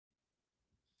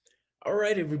All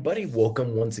right, everybody,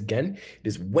 welcome once again. It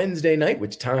is Wednesday night,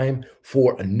 which time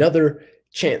for another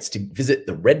chance to visit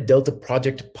the Red Delta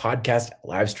Project podcast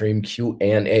live stream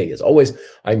Q&A. As always,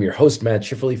 I'm your host, Matt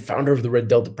Schifferly, founder of the Red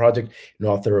Delta Project and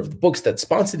author of the books that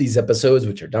sponsor these episodes,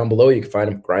 which are down below. You can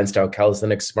find them: Grind Style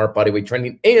Calisthenics, Smart Bodyweight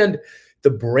Training, and the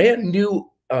brand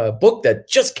new book that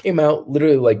just came out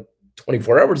literally like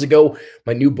 24 hours ago,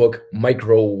 my new book,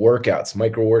 Micro Workouts.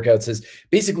 Micro Workouts is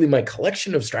basically my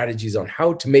collection of strategies on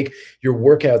how to make your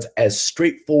workouts as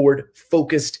straightforward,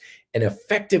 focused, and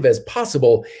effective as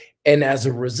possible. And as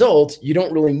a result, you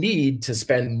don't really need to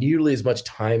spend nearly as much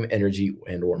time, energy,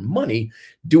 and or money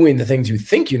doing the things you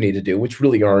think you need to do, which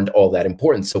really aren't all that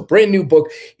important. So brand new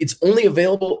book. It's only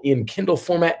available in Kindle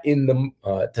format in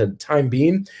the time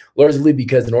being, largely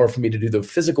because in order for me to do the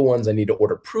physical ones, I need to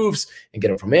order proofs and get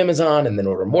them from Amazon and then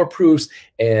order more proofs.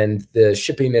 And the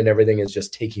shipping and everything is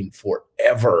just taking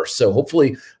forever. So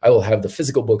hopefully I will have the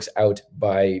physical books out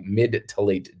by mid to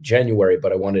late January,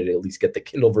 but I wanted to at least get the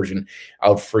Kindle version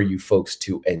out for you folks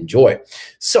to enjoy.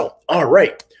 So, all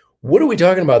right. What are we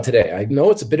talking about today? I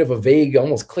know it's a bit of a vague,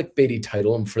 almost clickbaity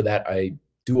title, and for that, I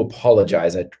do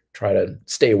apologize. I try to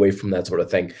stay away from that sort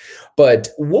of thing. But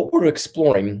what we're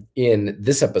exploring in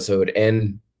this episode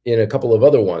and in a couple of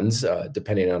other ones,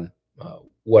 depending on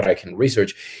what I can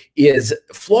research, is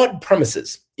flawed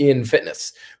premises in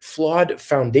fitness, flawed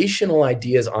foundational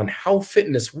ideas on how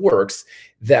fitness works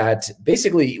that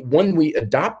basically when we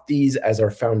adopt these as our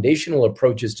foundational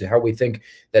approaches to how we think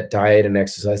that diet and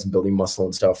exercise and building muscle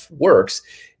and stuff works,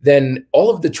 then all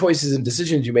of the choices and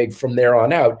decisions you make from there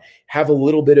on out have a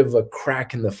little bit of a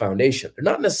crack in the foundation. They're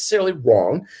not necessarily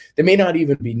wrong. They may not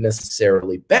even be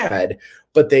necessarily bad,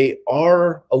 but they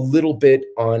are a little bit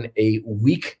on a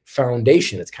weak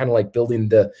foundation. It's kind of like building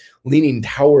the Leaning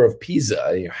Tower of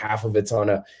Pisa. You know, half of it's on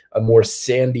a more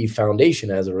sandy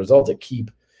foundation. As a result, it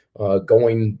keeps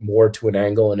going more to an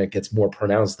angle, and it gets more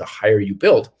pronounced the higher you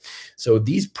build. So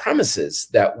these premises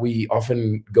that we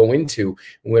often go into,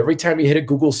 every time you hit a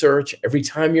Google search, every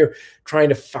time you're trying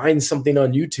to find something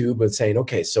on YouTube and saying,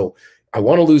 okay, so I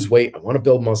want to lose weight, I want to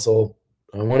build muscle,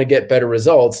 I want to get better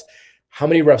results. How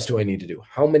many reps do I need to do?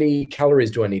 How many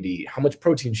calories do I need to eat? How much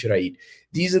protein should I eat?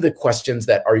 These are the questions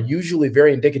that are usually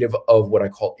very indicative of what I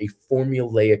call a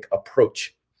formulaic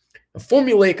approach. A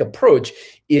formulaic approach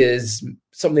is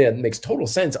something that makes total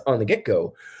sense on the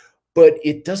get-go, but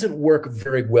it doesn't work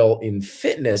very well in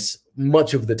fitness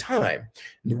much of the time.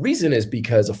 And the reason is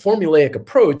because a formulaic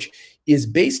approach is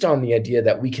based on the idea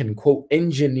that we can, quote,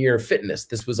 engineer fitness.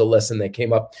 This was a lesson that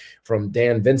came up from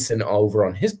Dan Vinson over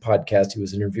on his podcast. He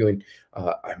was interviewing,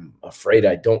 I'm afraid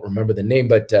I don't remember the name,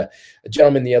 but a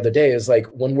gentleman the other day is like,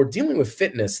 when we're dealing with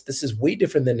fitness, this is way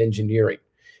different than engineering.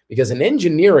 Because in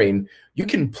engineering, you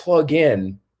can plug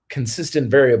in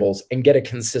consistent variables and get a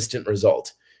consistent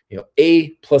result. You know, A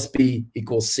plus B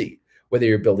equals C. Whether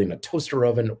you're building a toaster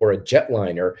oven or a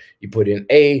jetliner, you put in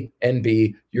A and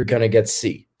B, you're going to get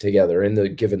C together in the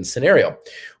given scenario.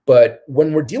 But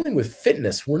when we're dealing with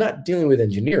fitness, we're not dealing with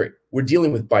engineering. We're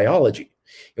dealing with biology.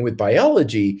 And with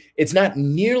biology, it's not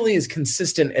nearly as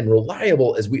consistent and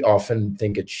reliable as we often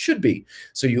think it should be.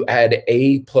 So you add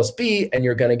A plus B and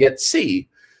you're going to get C.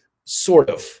 Sort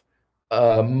of,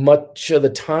 much of the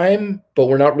time, but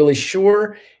we're not really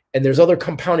sure. And there's other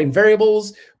compounding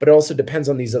variables, but it also depends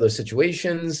on these other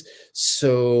situations.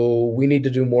 So we need to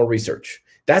do more research.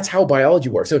 That's how biology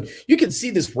works. So you can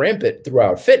see this rampant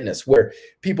throughout fitness, where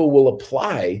people will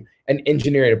apply an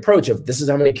engineering approach of, this is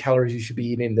how many calories you should be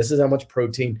eating, this is how much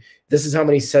protein, this is how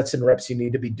many sets and reps you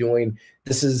need to be doing,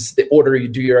 this is the order you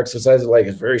do your exercises. Like,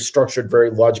 it's very structured,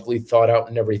 very logically thought out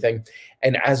and everything.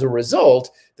 And as a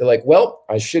result, they're like, well,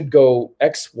 I should go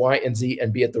X, Y, and Z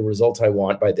and be at the result I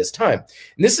want by this time.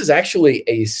 And this is actually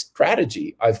a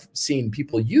strategy I've seen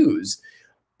people use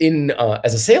in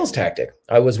as a sales tactic.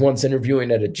 I was once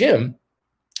interviewing at a gym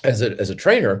as a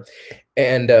trainer,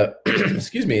 and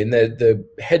excuse me, and the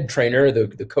head trainer,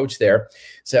 the coach there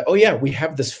said, oh yeah, we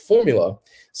have this formula.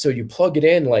 So you plug it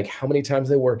in, like how many times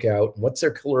they work out, what's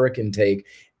their caloric intake,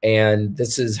 and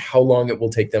this is how long it will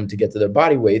take them to get to their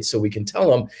body weight. So we can tell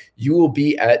them you will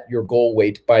be at your goal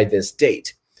weight by this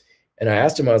date. And I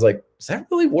asked him, I was like, does that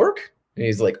really work? And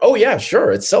he's like, oh yeah,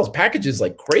 sure. It sells packages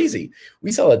like crazy.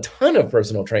 We sell a ton of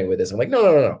personal training with this. I'm like,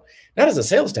 no. Not as a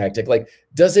sales tactic. Like,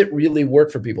 does it really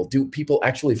work for people? Do people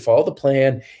actually follow the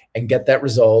plan and get that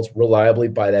result reliably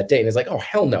by that date? And it's like, oh,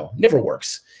 hell no, never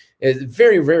works. It's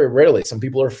very, very rarely. Some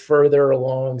people are further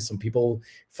along. Some people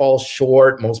fall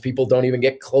short. Most people don't even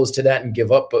get close to that and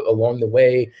give up along the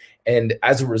way. And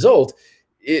as a result,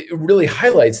 it really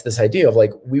highlights this idea of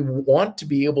like, we want to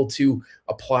be able to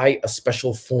apply a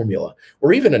special formula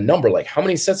or even a number, like how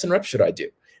many sets and reps should I do?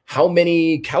 How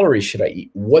many calories should I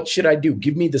eat? What should I do?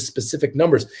 Give me the specific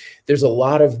numbers. There's a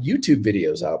lot of YouTube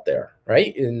videos out there,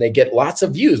 right? And they get lots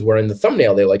of views where in the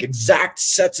thumbnail, they're like exact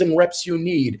sets and reps you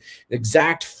need,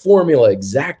 exact formula,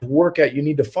 exact workout you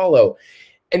need to follow.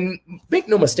 And make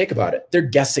no mistake about it, they're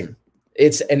guessing.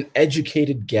 It's an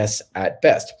educated guess at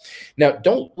best. Now,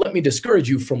 don't let me discourage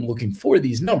you from looking for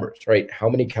these numbers, right? How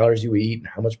many calories you eat,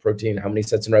 how much protein, how many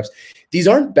sets and reps. These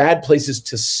aren't bad places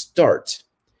to start.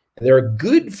 They're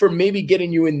good for maybe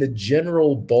getting you in the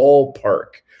general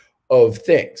ballpark of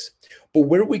things. But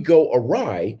where we go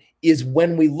awry is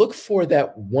when we look for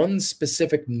that one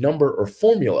specific number or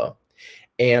formula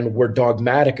and we're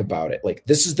dogmatic about it. Like,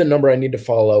 this is the number I need to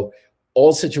follow,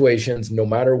 all situations, no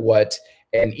matter what.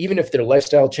 And even if their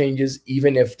lifestyle changes,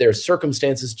 even if their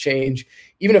circumstances change,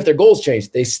 even if their goals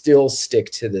change, they still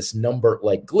stick to this number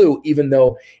like glue, even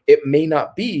though it may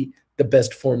not be the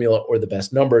best formula or the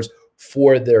best numbers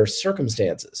for their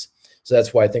circumstances. So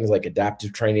that's why things like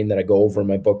adaptive training that I go over in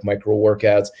my book, Micro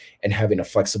Workouts, and having a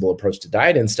flexible approach to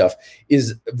diet and stuff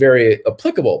is very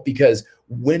applicable, because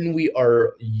when we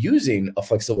are using a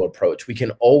flexible approach, we can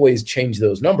always change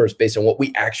those numbers based on what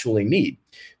we actually need,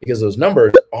 because those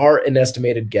numbers are an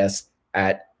estimated guess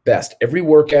at best. Every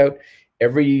workout,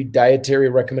 every dietary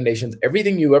recommendations,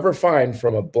 everything you ever find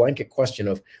from a blanket question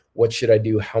of what should I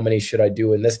do, how many should I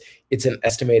do in this, it's an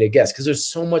estimated guess, because there's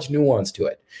so much nuance to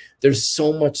it. There's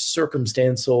so much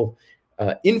circumstantial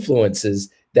influences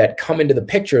that come into the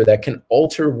picture that can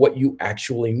alter what you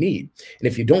actually need. And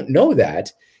if you don't know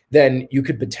that, then you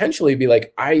could potentially be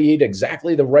like, I eat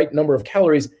exactly the right number of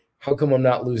calories. How come I'm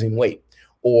not losing weight?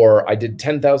 Or I did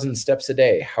 10,000 steps a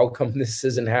day. How come this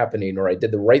isn't happening? Or I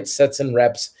did the right sets and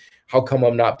reps. How come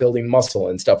I'm not building muscle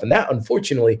and stuff? And that,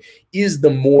 unfortunately, is the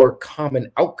more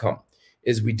common outcome,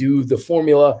 is we do the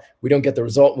formula, we don't get the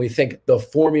result, and we think the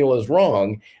formula is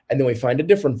wrong, and then we find a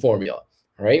different formula,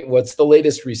 right? What's the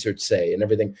latest research say and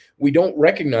everything? We don't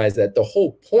recognize that the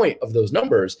whole point of those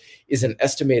numbers is an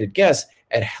estimated guess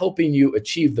at helping you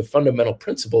achieve the fundamental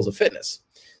principles of fitness.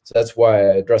 So that's why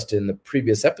I addressed in the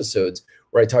previous episodes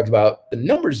where I talked about the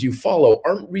numbers you follow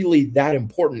aren't really that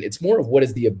important. It's more of what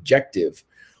is the objective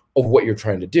of what you're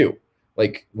trying to do.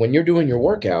 Like when you're doing your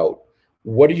workout,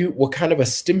 what kind of a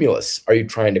stimulus are you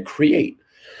trying to create?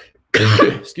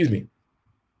 Excuse me.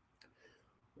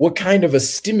 What kind of a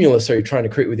stimulus are you trying to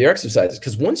create with your exercises?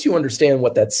 Because once you understand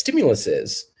what that stimulus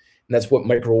is, and that's what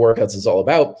micro workouts is all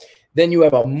about, then you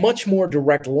have a much more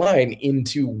direct line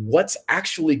into what's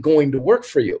actually going to work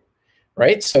for you,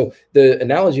 right? So the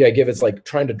analogy I give is like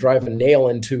trying to drive a nail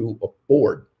into a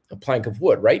board, a plank of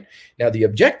wood, right? Now, the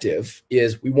objective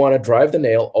is we want to drive the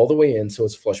nail all the way in so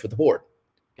it's flush with the board.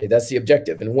 Okay, that's the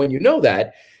objective. And when you know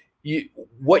that,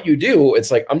 what you do,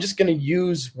 it's like, I'm just going to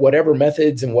use whatever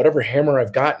methods and whatever hammer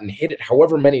I've got and hit it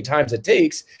however many times it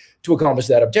takes to accomplish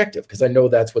that objective, because I know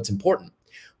that's what's important.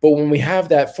 But when we have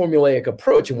that formulaic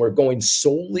approach and we're going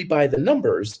solely by the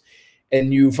numbers,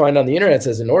 and you find on the internet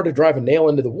says, in order to drive a nail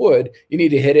into the wood, you need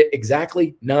to hit it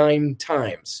exactly 9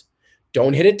 times.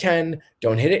 Don't hit it 10,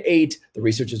 don't hit it 8. The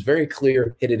research is very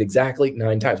clear, hit it exactly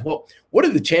 9 times. Well, what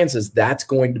are the chances that's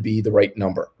going to be the right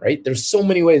number, right? There's so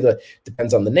many ways. That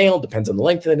depends on the nail, depends on the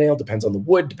length of the nail, depends on the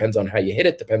wood, depends on how you hit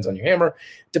it, depends on your hammer,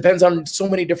 depends on so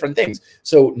many different things.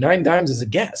 So 9 times is a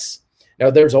guess. Now,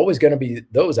 there's always going to be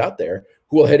those out there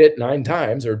who will hit it 9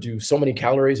 times or do so many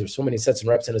calories or so many sets and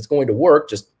reps, and it's going to work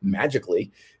just magically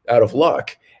out of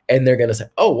luck. And they're going to say,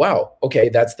 oh, wow, okay,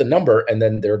 that's the number. And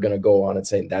then they're going to go on and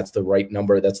say, that's the right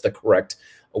number. That's the correct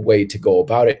way to go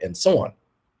about it, and so on.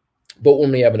 But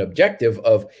when we have an objective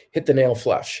of hit the nail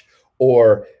flush,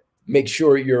 or make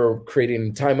sure you're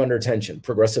creating time under tension,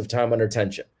 progressive time under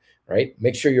tension, right?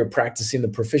 Make sure you're practicing the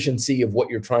proficiency of what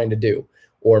you're trying to do,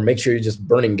 or make sure you're just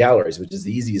burning calories, which is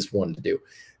the easiest one to do.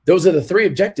 Those are the 3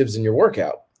 objectives in your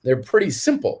workout. They're pretty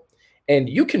simple. And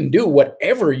you can do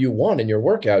whatever you want in your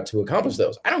workout to accomplish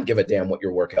those. I don't give a damn what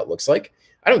your workout looks like.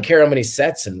 I don't care how many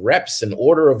sets and reps and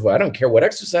order of, I don't care what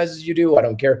exercises you do. I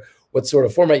don't care what sort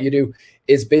of format you do.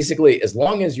 It's basically, as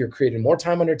long as you're creating more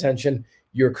time under tension,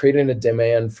 you're creating a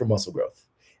demand for muscle growth.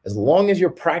 As long as you're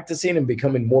practicing and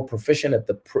becoming more proficient at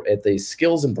the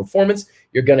skills and performance,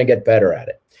 you're going to get better at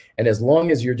it. And as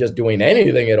long as you're just doing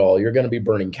anything at all, you're going to be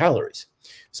burning calories.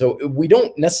 So we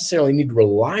don't necessarily need to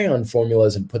rely on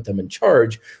formulas and put them in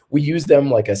charge. We use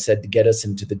them, like I said, to get us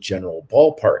into the general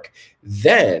ballpark.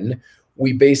 Then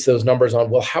we base those numbers on,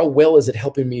 well, how well is it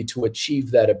helping me to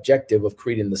achieve that objective of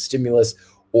creating the stimulus,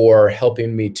 or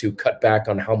helping me to cut back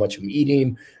on how much I'm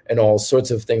eating, and all sorts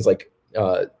of things like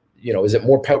Is it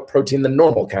more protein than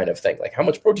normal kind of thing? Like, how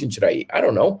much protein should I eat? I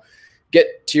don't know.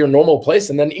 Get to your normal place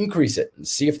and then increase it and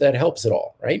see if that helps at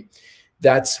all, right?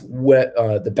 That's what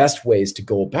the best ways to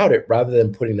go about it, rather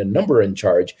than putting a number in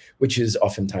charge, which is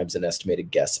oftentimes an estimated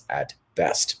guess at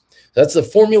best. So that's the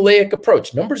formulaic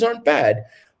approach. Numbers aren't bad,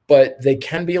 but they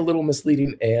can be a little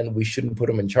misleading, and we shouldn't put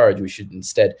them in charge. We should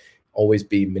instead always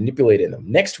be manipulating them.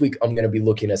 Next week, I'm going to be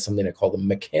looking at something I call the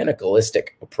mechanicalistic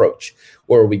approach,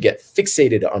 where we get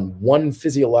fixated on one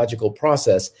physiological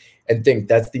process and think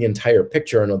that's the entire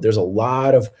picture. And there's a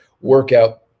lot of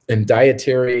workout and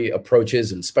dietary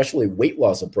approaches, and especially weight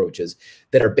loss approaches,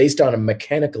 that are based on a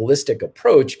mechanicalistic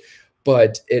approach,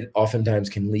 but it oftentimes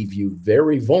can leave you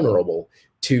very vulnerable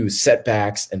to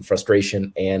setbacks and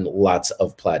frustration and lots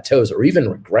of plateaus, or even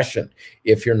regression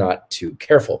if you're not too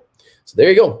careful. So there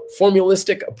you go.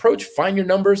 Formalistic approach. Find your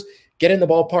numbers, get in the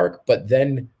ballpark, but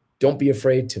then don't be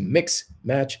afraid to mix,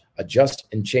 match, adjust,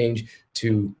 and change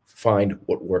to find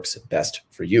what works best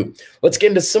for you. Let's get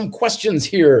into some questions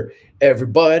here,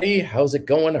 everybody. How's it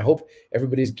going? I hope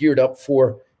everybody's geared up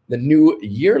for the new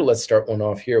year. Let's start one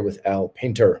off here with Al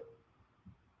Painter.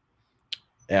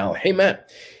 Al, hey,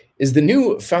 Matt, is the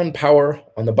new found power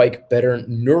on the bike better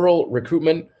neural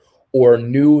recruitment or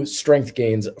new strength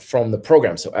gains from the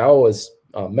program? So Al was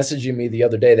messaging me the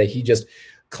other day that he just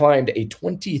climbed a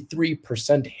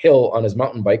 23% hill on his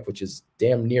mountain bike, which is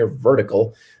damn near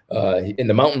vertical. In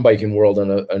the mountain biking world,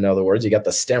 in other words, you got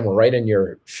the stem right in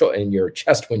your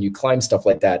chest when you climb stuff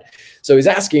like that. So he's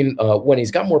asking when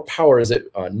he's got more power, is it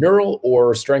neural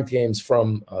or strength gains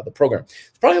from the program?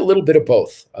 It's probably a little bit of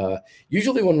both.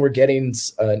 Usually when we're getting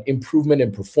an improvement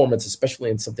in performance, especially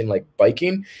in something like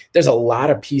biking, there's a lot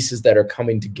of pieces that are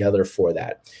coming together for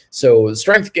that. So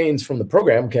strength gains from the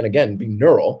program can, again, be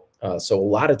neural. So a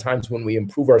lot of times when we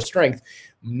improve our strength,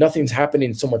 nothing's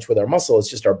happening so much with our muscle. It's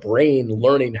just our brain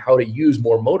learning how to use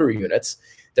more motor units,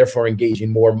 therefore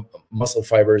engaging more muscle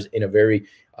fibers in a very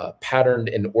patterned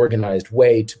and organized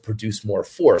way to produce more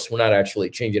force. We're not actually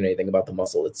changing anything about the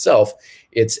muscle itself.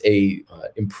 It's a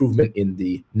improvement in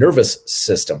the nervous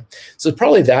system. So it's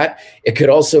probably that. It could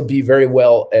also be very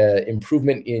well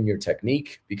improvement in your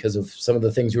technique because of some of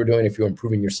the things you're doing. If you're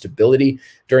improving your stability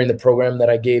during the program that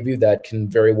I gave you, that can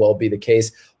very well be the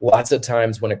case. Lots of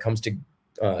times when it comes to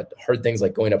hard things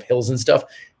like going up hills and stuff,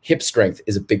 hip strength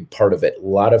is a big part of it. A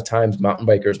lot of times mountain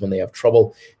bikers, when they have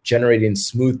trouble generating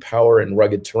smooth power in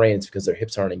rugged terrains because their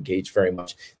hips aren't engaged very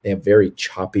much, they have very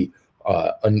choppy,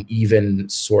 uneven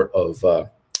sort of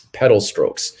pedal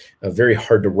strokes, very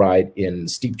hard to ride in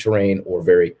steep terrain or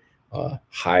very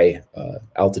high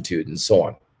altitude and so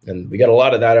on. And we got a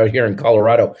lot of that out here in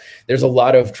Colorado. There's a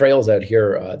lot of trails out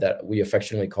here that we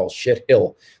affectionately call shit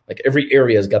hill. Like every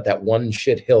area has got that one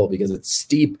shit hill because it's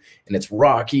steep and it's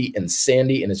rocky and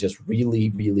sandy and it's just really,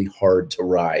 really hard to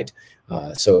ride.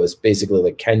 So it's basically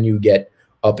like, can you get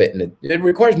up it? And it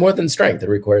requires more than strength. It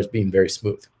requires being very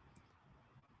smooth.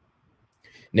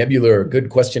 Nebular, good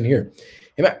question here.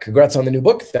 Hey, Matt, congrats on the new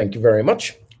book. Thank you very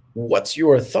much. What's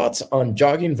your thoughts on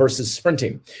jogging versus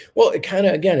sprinting? Well, it kind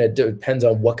of, again, it depends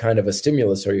on what kind of a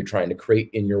stimulus are you trying to create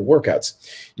in your workouts.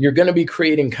 You're going to be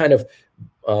creating kind of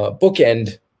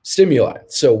bookend stimuli.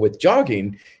 So with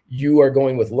jogging, you are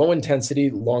going with low intensity,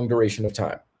 long duration of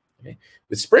time. Okay?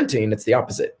 With sprinting, it's the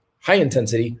opposite. High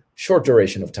intensity, short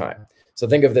duration of time. So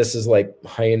think of this as like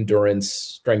high endurance,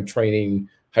 strength training,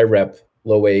 high rep,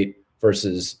 low weight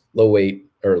versus low weight,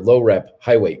 or low rep,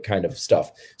 high weight kind of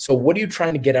stuff. So what are you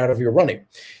trying to get out of your running?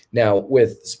 Now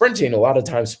with sprinting, a lot of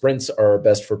times sprints are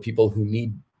best for people who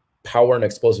need power and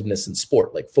explosiveness in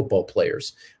sport, like football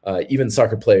players, even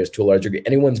soccer players to a large degree.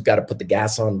 Anyone's got to put the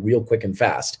gas on real quick and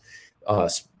fast.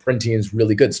 Sprinting is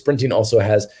really good. Sprinting also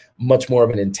has much more of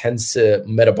an intense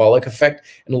metabolic effect.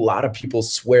 And a lot of people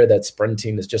swear that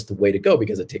sprinting is just the way to go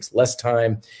because it takes less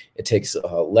time. It takes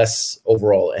less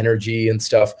overall energy and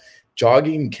stuff.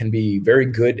 Jogging can be very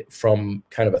good from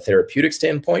kind of a therapeutic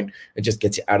standpoint. It just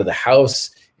gets you out of the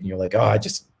house and you're like, oh, I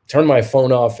just turn my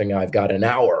phone off and I've got an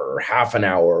hour or half an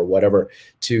hour or whatever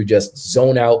to just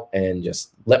zone out and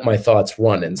just let my thoughts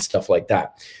run and stuff like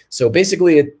that. So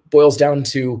basically it boils down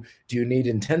to, do you need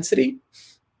intensity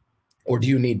or do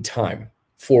you need time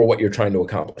for what you're trying to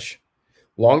accomplish?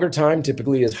 Longer time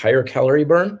typically is higher calorie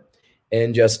burn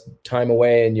and just time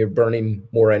away and you're burning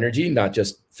more energy, not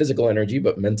just physical energy,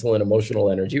 but mental and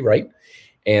emotional energy, right?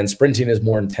 And sprinting is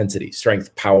more intensity,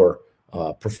 strength, power,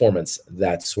 performance,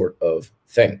 that sort of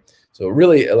thing. So it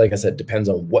really, like I said, depends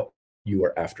on what you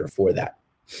are after for that.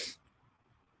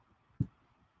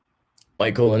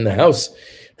 Michael in the house,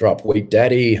 drop weight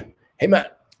daddy. Hey,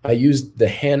 Matt, I used the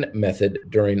hand method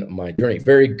during my journey.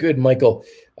 Very good, Michael.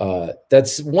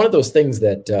 That's one of those things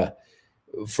that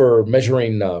for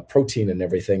measuring protein and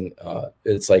everything,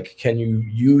 it's like, can you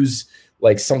use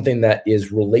like something that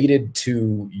is related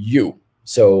to you?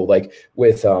 So like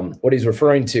with what he's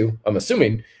referring to, I'm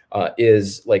assuming,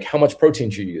 is like how much protein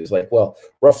should you use? Like, well,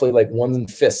 roughly like one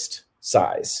fist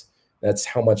size. That's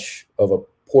how much of a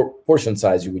portion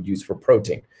size you would use for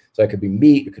protein. So it could be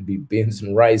meat, it could be beans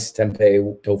and rice,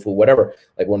 tempeh, tofu, whatever,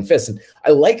 like one fist. And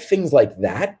I like things like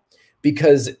that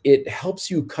because it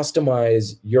helps you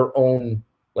customize your own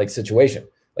like situation.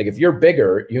 Like if you're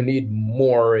bigger, you need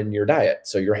more in your diet.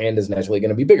 So your hand is naturally going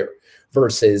to be bigger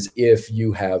versus if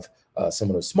you have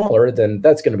someone who's smaller, then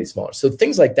that's going to be smaller. So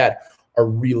things like that are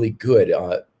really good.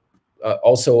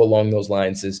 Also along those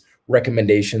lines is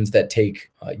recommendations that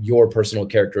take your personal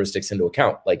characteristics into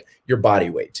account, like your body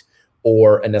weight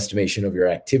or an estimation of your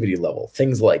activity level,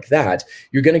 things like that.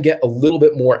 You're going to get a little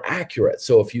bit more accurate.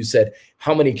 So if you said,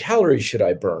 how many calories should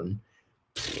I burn?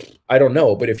 I don't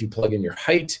know. But if you plug in your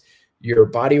height, your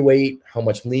body weight, how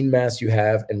much lean mass you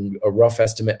have, and a rough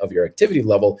estimate of your activity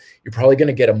level, you're probably going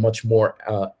to get a much more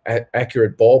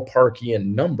accurate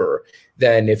ballparkian number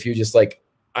than if you just like,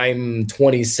 I'm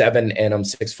 27 and I'm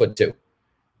 6'2".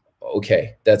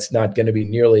 Okay, that's not going to be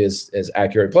nearly as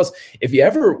accurate. Plus, if you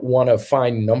ever want to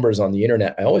find numbers on the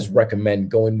internet, I always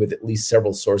recommend going with at least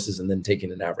several sources and then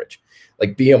taking an average.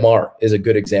 Like BMR is a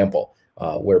good example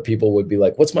where people would be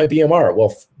like, what's my BMR?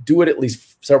 Well, do it at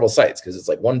least several sites because it's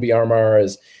like one BMR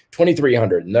is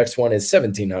 2,300, the next one is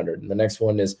 1,700, and the next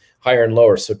one is higher and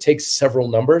lower. So take several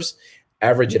numbers,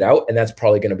 average it out, and that's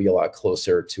probably going to be a lot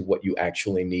closer to what you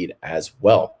actually need as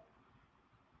well.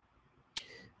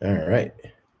 All right.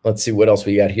 Let's see what else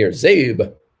we got here.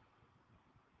 Zabe.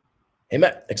 Hey,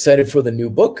 Matt, excited for the new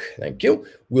book. Thank you.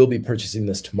 We'll be purchasing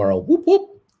this tomorrow. Whoop,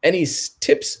 whoop. Any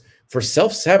tips for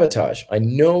self-sabotage? I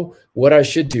know what I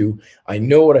should do. I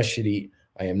know what I should eat.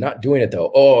 I am not doing it,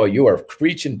 though. Oh, you are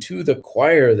preaching to the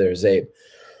choir there, Zabe.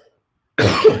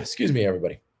 Excuse me,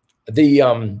 everybody.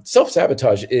 The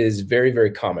self-sabotage is very,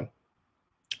 very common.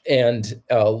 And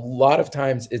a lot of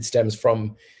times it stems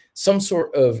from some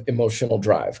sort of emotional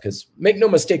drive, because make no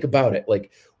mistake about it,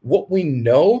 like what we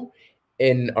know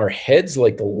in our heads,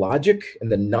 like the logic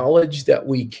and the knowledge that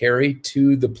we carry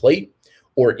to the plate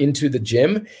or into the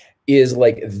gym is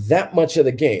like that much of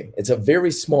the game. It's a very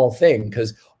small thing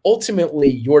because ultimately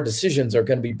your decisions are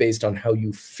going to be based on how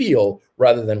you feel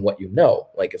rather than what you know.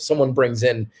 Like if someone brings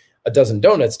in a dozen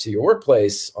donuts to your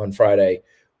workplace on Friday,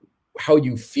 how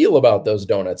you feel about those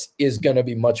donuts is going to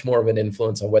be much more of an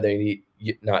influence on whether you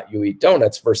eat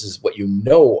donuts versus what you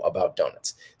know about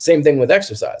donuts. Same thing with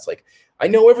exercise. Like I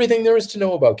know everything there is to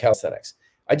know about calisthenics.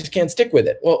 I just can't stick with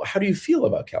it. Well, how do you feel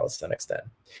about calisthenics then?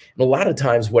 And a lot of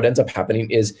times what ends up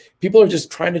happening is people are just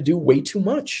trying to do way too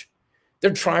much.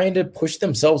 They're trying to push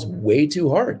themselves way too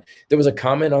hard. There was a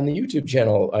comment on the YouTube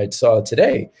channel I saw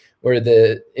today where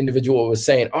the individual was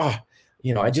saying, I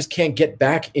just can't get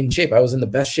back in shape. I was in the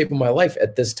best shape of my life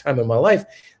at this time in my life.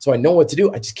 So I know what to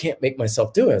do. I just can't make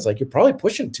myself do it. It's like, you're probably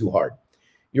pushing too hard.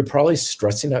 You're probably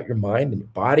stressing out your mind and your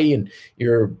body, and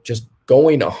you're just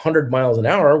going 100 miles an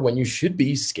hour when you should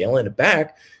be scaling it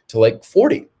back to like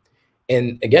 40.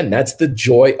 And again, that's the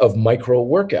joy of micro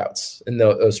workouts and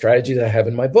the strategy that I have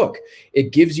in my book.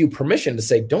 It gives you permission to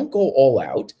say, don't go all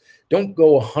out. Don't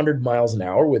go 100 miles an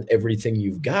hour with everything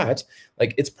you've got.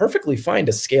 Like, it's perfectly fine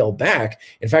to scale back.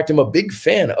 In fact, I'm a big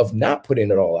fan of not putting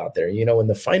it all out there. You know, in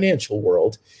the financial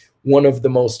world, one of the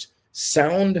most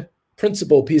sound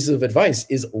principle pieces of advice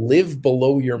is live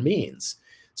below your means.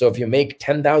 So if you make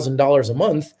 $10,000 a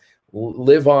month,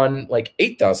 live on like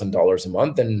 $8,000 a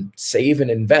month and save and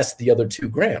invest the other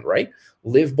 $2,000, right?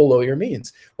 Live below your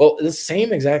means. Well, the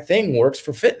same exact thing works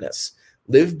for fitness.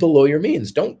 Live below your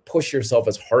means. Don't push yourself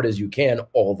as hard as you can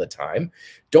all the time.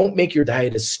 Don't make your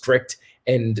diet as strict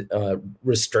and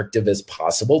restrictive as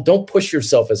possible. Don't push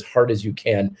yourself as hard as you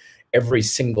can every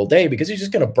single day, because you're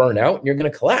just going to burn out and you're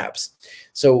going to collapse.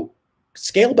 So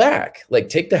scale back. Like,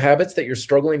 take the habits that you're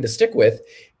struggling to stick with,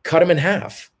 cut them in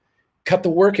half. Cut the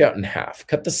workout in half,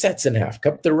 cut the sets in half,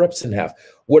 cut the reps in half.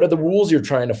 What are the rules you're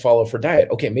trying to follow for diet?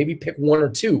 Okay, maybe pick 1 or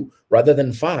 2 rather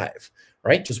than 5,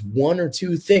 right? Just 1 or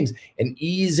 2 things and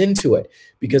ease into it,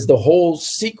 because the whole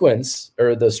sequence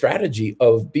or the strategy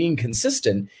of being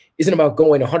consistent isn't about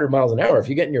going 100 miles an hour. If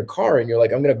you get in your car and you're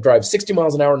like, I'm going to drive 60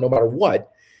 miles an hour no matter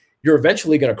what, you're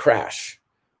eventually going to crash,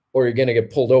 or you're going to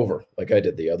get pulled over like I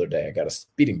did the other day. I got a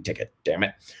speeding ticket, damn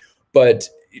it. But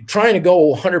trying to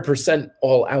go 100%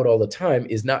 all out all the time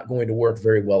is not going to work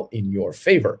very well in your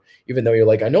favor, even though you're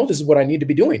like, I know this is what I need to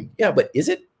be doing. Yeah, but is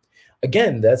it?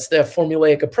 Again, that's the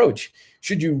formulaic approach.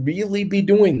 Should you really be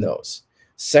doing those?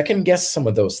 Second guess some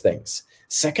of those things.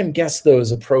 Second guess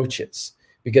those approaches.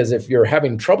 Because if you're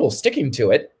having trouble sticking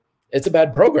to it, it's a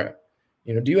bad program.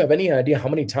 You know, do you have any idea how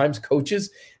many times coaches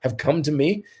have come to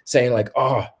me saying like,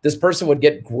 oh, this person would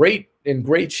get in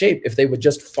great shape if they would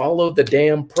just follow the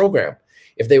damn program,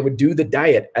 if they would do the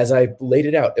diet as I laid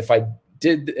it out, if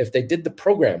they did the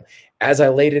program as I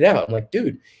laid it out. I'm like,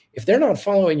 dude, if they're not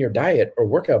following your diet or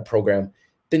workout program,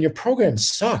 then your program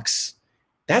sucks.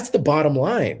 That's the bottom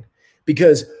line.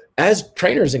 Because as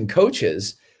trainers and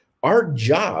coaches, our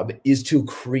job is to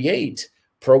create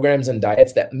programs and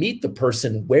diets that meet the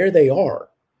person where they are,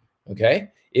 okay?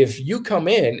 If you come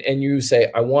in and you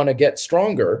say, I want to get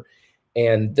stronger,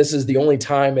 and this is the only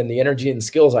time and the energy and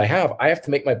skills I have to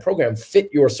make my program fit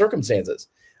your circumstances.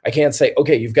 I can't say,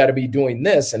 okay, you've got to be doing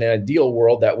this. In an ideal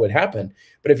world, that would happen.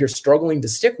 But if you're struggling to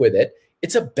stick with it,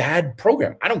 it's a bad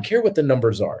program. I don't care what the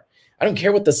numbers are. I don't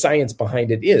care what the science behind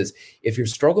it is. If you're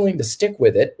struggling to stick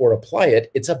with it or apply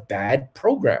it, it's a bad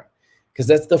program, because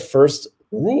that's the first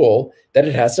rule that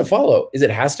it has to follow. Is it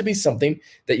has to be something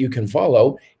that you can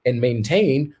follow and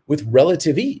maintain with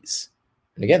relative ease.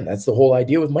 And again, that's the whole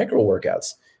idea with micro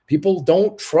workouts. People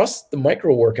don't trust the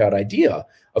micro workout idea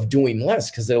of doing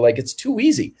less because they're like, it's too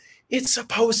easy. It's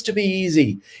supposed to be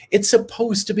easy. It's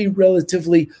supposed to be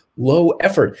relatively low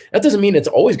effort. That doesn't mean it's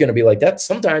always going to be like that.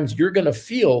 Sometimes you're going to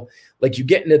feel like you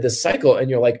get into this cycle and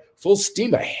you're like full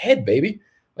steam ahead, baby.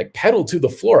 Like pedal to the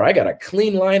floor. I got a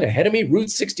clean line ahead of me,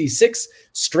 Route 66,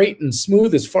 straight and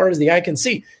smooth as far as the eye can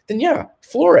see. Then yeah,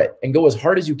 floor it and go as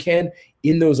hard as you can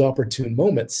in those opportune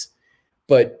moments.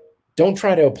 But don't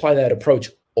try to apply that approach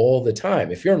all the time.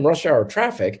 If you're in rush hour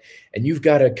traffic and you've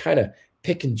got to kind of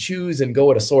pick and choose and go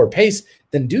at a slower pace,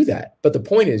 then do that. But the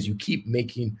point is you keep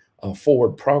making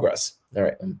forward progress. All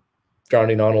right, I'm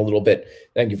grounding on a little bit.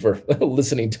 Thank you for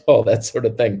listening to all that sort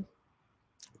of thing.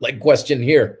 Like question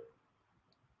here.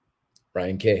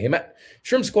 Ryan K. Hey, Matt,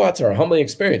 shrimp squats are a humbling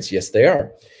experience. Yes, they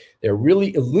are. They're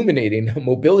really illuminating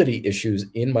mobility issues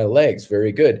in my legs.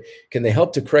 Very good. Can they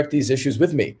help to correct these issues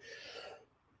with me?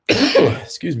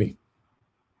 Excuse me.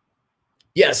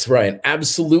 Yes, Ryan,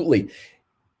 absolutely.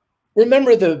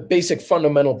 Remember the basic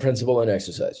fundamental principle in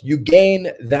exercise. You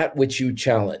gain that which you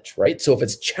challenge, right? So if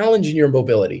it's challenging your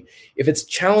mobility, if it's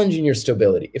challenging your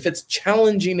stability, if it's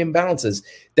challenging imbalances,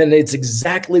 then it's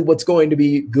exactly what's going to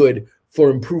be good for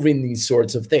improving these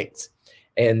sorts of things.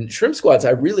 And shrimp squats I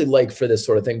really like for this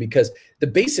sort of thing because the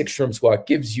basic shrimp squat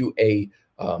gives you a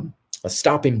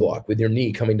stopping block with your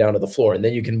knee coming down to the floor. And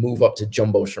then you can move up to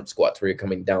jumbo shrimp squats where you're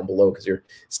coming down below because you're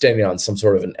standing on some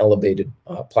sort of an elevated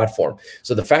platform.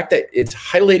 So the fact that it's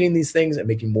highlighting these things and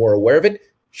making more aware of it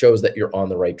shows that you're on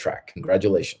the right track.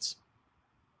 Congratulations.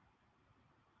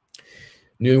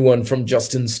 New one from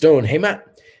Justin Stone. Hey, Matt.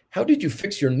 How did you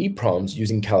fix your knee problems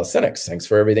using calisthenics? Thanks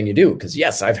for everything you do. Because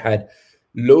yes, I've had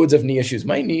loads of knee issues.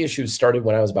 My knee issues started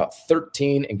when I was about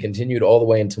 13 and continued all the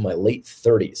way into my late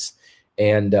 30s.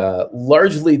 And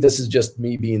largely, this is just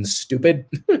me being stupid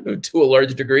to a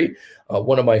large degree.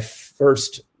 One of my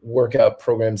first workout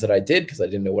programs that I did, because I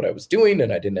didn't know what I was doing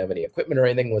and I didn't have any equipment or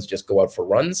anything, was just go out for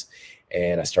runs.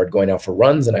 And I started going out for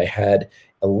runs and I had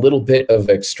a little bit of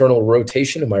external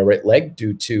rotation in my right leg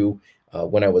due to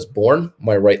when I was born,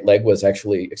 my right leg was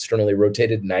actually externally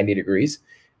rotated 90 degrees.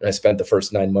 And I spent the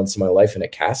first 9 months of my life in a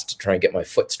cast to try and get my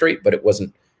foot straight, but it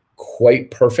wasn't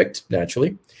quite perfect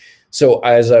naturally. So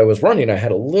as I was running, I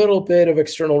had a little bit of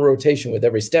external rotation with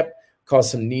every step,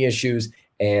 caused some knee issues.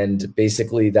 And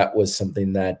basically that was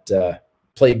something that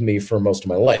plagued me for most of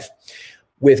my life.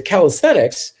 With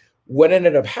calisthenics, what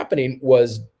ended up happening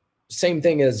was same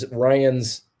thing as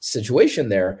Ryan's situation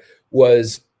there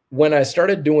was when I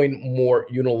started doing more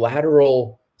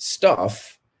unilateral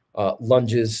stuff,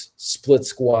 lunges, split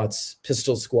squats,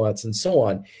 pistol squats, and so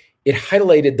on, it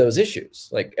highlighted those issues.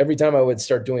 Like every time I would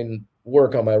start doing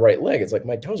work on my right leg, it's like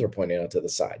my toes are pointing out to the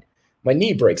side. My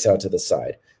knee breaks out to the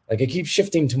side. Like I keep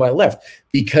shifting to my left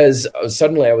because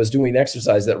suddenly I was doing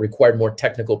exercise that required more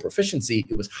technical proficiency.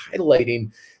 It was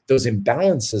highlighting those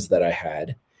imbalances that I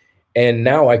had. And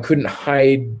now I couldn't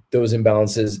hide those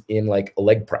imbalances in like a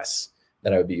leg press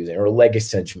that I would be using or a leg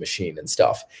extension machine and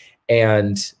stuff.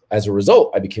 And as a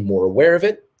result, I became more aware of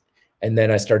it. And then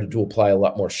I started to apply a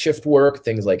lot more shift work,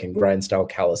 things like in grind style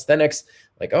calisthenics,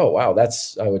 like, oh, wow,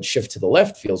 I would shift to the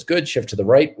left, feels good. Shift to the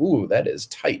right. Ooh, that is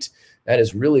tight. That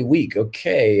is really weak.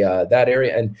 Okay, that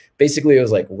area. And basically it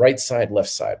was like right side, left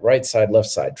side, right side, left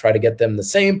side. Try to get them the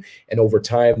same. And over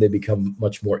time, they become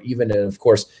much more even. And of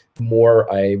course, the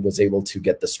more I was able to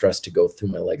get the stress to go through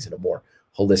my legs in a more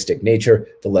holistic nature,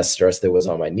 the less stress there was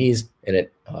on my knees, and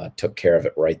it took care of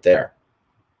it right there.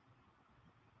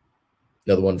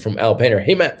 Another one from Al Painter.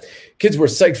 Hey, Matt, kids were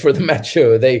psyched for the Matt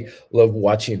show. They love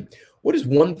watching. What is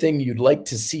one thing you'd like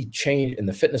to see change in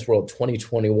the fitness world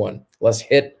 2021? Less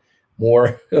hit,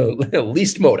 more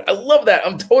least mode. I love that.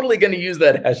 I'm totally going to use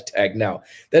that hashtag now.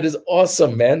 That is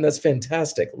awesome, man. That's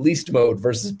fantastic. Least mode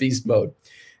versus beast mode.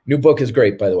 New book is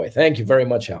great, by the way. Thank you very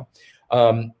much, Al.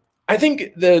 I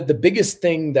think the biggest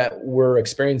thing that we're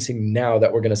experiencing now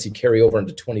that we're going to see carry over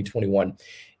into 2021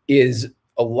 is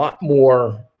a lot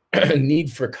more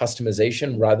need for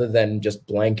customization rather than just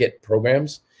blanket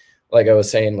programs. Like I was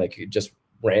saying, like just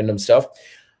random stuff.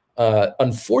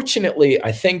 Unfortunately,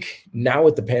 I think now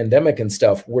with the pandemic and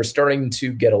stuff, we're starting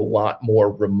to get a lot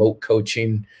more remote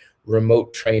coaching,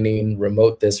 remote training,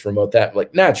 remote this, remote that,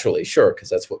 like naturally, sure, because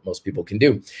that's what most people can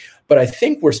do. But I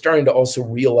think we're starting to also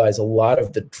realize a lot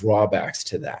of the drawbacks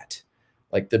to that,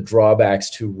 like the drawbacks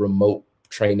to remote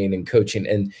training and coaching.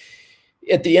 And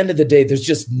at the end of the day, there's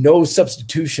just no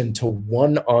substitution to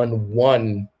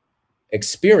one-on-one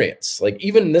experience. Like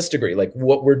even in this degree, like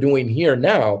what we're doing here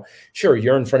now, sure,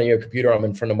 you're in front of your computer, I'm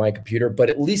in front of my computer, but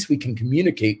at least we can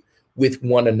communicate with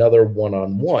one another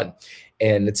one-on-one.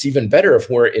 And it's even better if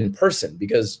we're in person,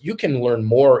 because you can learn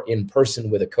more in person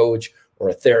with a coach or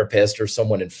a therapist or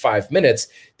someone in 5 minutes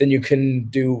than you can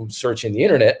do searching the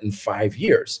internet in 5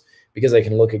 years, because they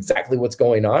can look exactly what's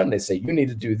going on. They say, you need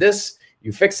to do this.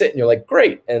 You fix it and you're like,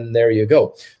 great. And there you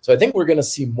go. So I think we're going to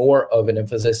see more of an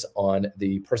emphasis on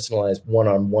the personalized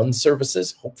one-on-one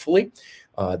services, hopefully.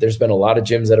 There's been a lot of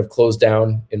gyms that have closed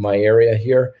down in my area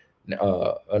here.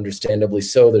 Understandably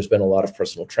so. There's been a lot of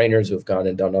personal trainers who have gone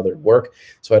and done other work.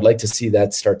 So I'd like to see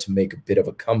that start to make a bit of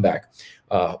a comeback.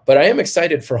 But I am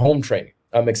excited for home training.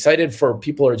 I'm excited for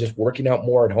people who are just working out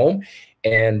more at home.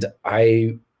 And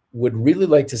I would really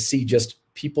like to see just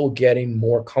people getting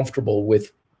more comfortable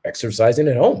with exercising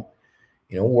at home,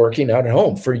 you know, working out at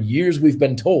home. For years, we've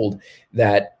been told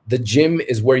that the gym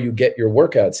is where you get your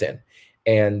workouts in.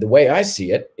 And the way I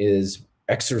see it is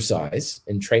exercise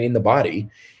and training the body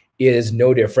is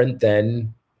no different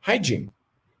than hygiene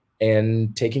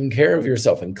and taking care of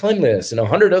yourself and cleanliness and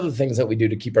 100 other things that we do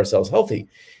to keep ourselves healthy.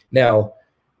 Now,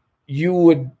 you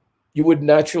would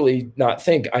naturally not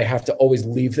think I have to always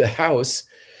leave the house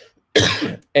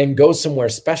and go somewhere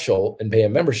special and pay a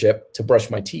membership to brush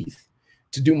my teeth,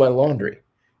 to do my laundry,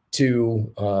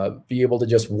 to be able to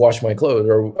just wash my clothes,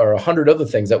 or 100 other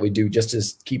things that we do just to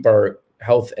keep our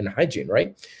health and hygiene,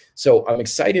 right? So I'm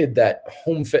excited that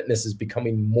home fitness is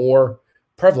becoming more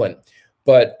prevalent,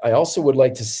 but I also would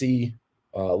like to see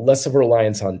less of a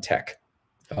reliance on tech.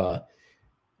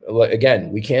 Again,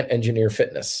 we can't engineer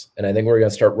fitness, and I think we're going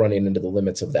to start running into the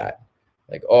limits of that.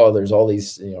 Like, oh, there's all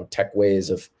these, you know, tech ways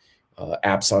of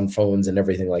apps on phones and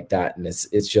everything like that. And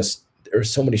it's just, there's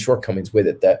so many shortcomings with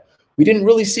it that we didn't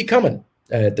really see coming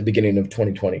at the beginning of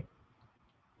 2020.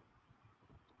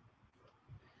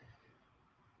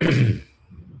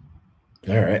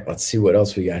 All right, let's see what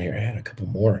else we got here. I had a couple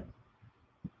more.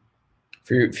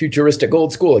 Futuristic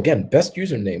Old School. Again, best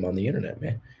username on the internet,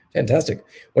 man. Fantastic.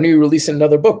 When are you releasing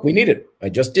another book? We need it. I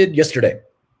just did yesterday.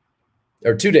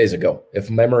 Or 2 days ago,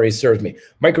 if memory serves me.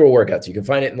 Micro workouts. You can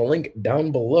find it in the link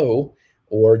down below,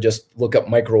 or just look up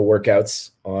micro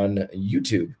workouts on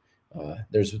YouTube.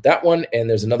 There's that one, and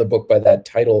there's another book by that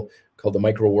title called The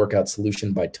Micro Workout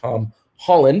Solution by Tom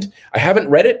Holland. I haven't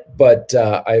read it, but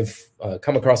I've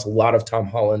come across a lot of Tom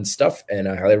Holland's stuff, and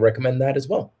I highly recommend that as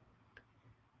well.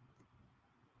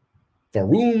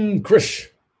 Varun Krish.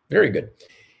 Very good.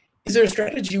 Is there a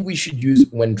strategy we should use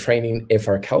when training if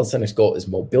our calisthenics goal is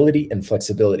mobility and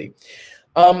flexibility?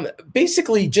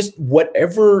 Basically, just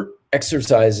whatever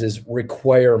exercises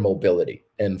require mobility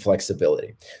and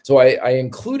flexibility. So I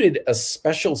included a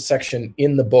special section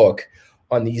in the book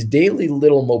on these daily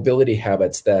little mobility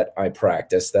habits that I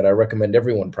practice, that I recommend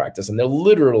everyone practice. And they're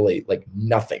literally like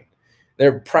nothing.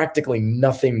 They're practically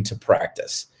nothing to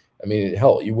practice. I mean,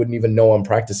 hell, you wouldn't even know I'm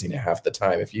practicing it half the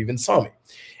time if you even saw me.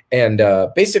 And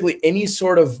basically any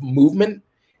sort of movement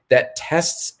that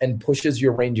tests and pushes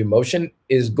your range of motion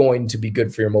is going to be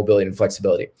good for your mobility and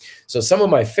flexibility. So some of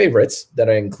my favorites that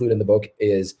I include in the book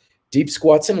is deep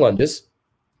squats and lunges.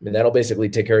 I mean, that'll basically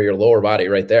take care of your lower body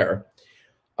right there.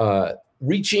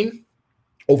 Reaching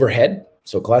overhead.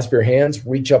 So clasp your hands,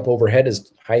 reach up overhead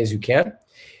as high as you can,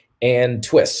 and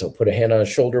twist. So put a hand on a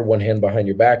shoulder, one hand behind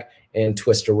your back, and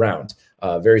twist around.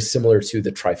 Very similar to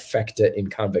the trifecta in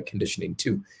convict conditioning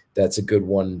too. That's a good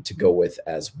one to go with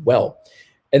as well.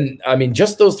 And I mean,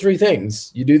 just those three things,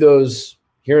 you do those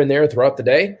here and there throughout the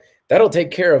day, that'll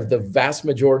take care of the vast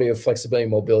majority of flexibility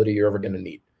and mobility you're ever going to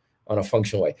need. on a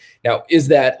functional way. Now, is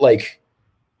that like,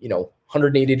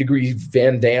 180-degree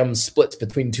Van Damme splits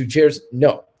between two chairs?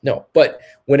 No, no. But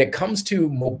when it comes to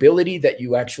mobility that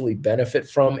you actually benefit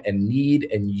from and need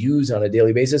and use on a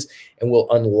daily basis, and will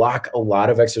unlock a lot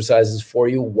of exercises for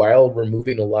you while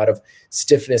removing a lot of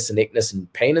stiffness and aches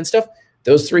and pain and stuff,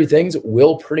 those three things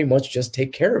will pretty much just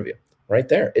take care of you right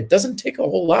there. It doesn't take a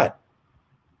whole lot.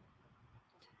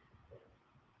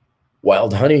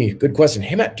 Wild Honey, good question.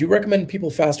 Hey, Matt, do you recommend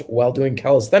people fast while doing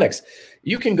calisthenics?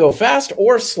 You can go fast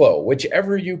or slow,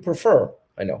 whichever you prefer.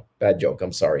 I know, bad joke.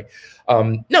 I'm sorry.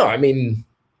 No, I mean,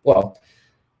 well,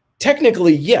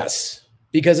 technically, yes,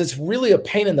 because it's really a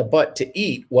pain in the butt to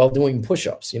eat while doing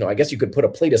push-ups. I guess you could put a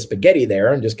plate of spaghetti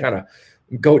there and just kind of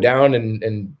go down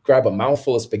and grab a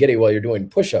mouthful of spaghetti while you're doing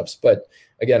push-ups. But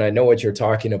again, I know what you're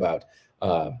talking about.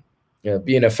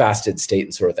 Be in a fasted state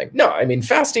and sort of thing. No, I mean,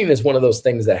 fasting is one of those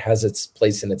things that has its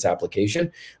place in its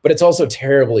application, but it's also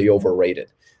terribly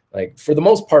overrated. Like, for the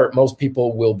most part, most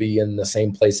people will be in the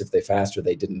same place if they fast or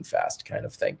they didn't fast, kind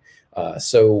of thing.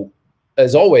 So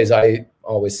as always, I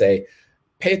always say,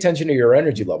 pay attention to your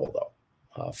energy level,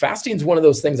 though. Fasting is one of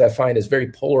those things I find is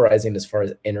very polarizing as far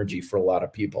as energy for a lot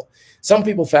of people. Some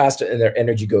people fast and their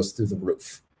energy goes through the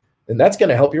roof, and that's going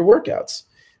to help your workouts.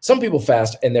 Some people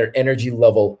fast and their energy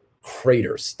level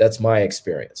craters. That's my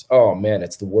experience. Oh man,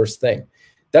 it's the worst thing.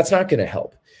 That's not going to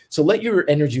help. So let your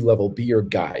energy level be your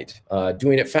guide.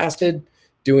 Doing it fasted,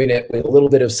 doing it with a little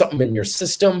bit of something in your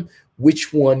system,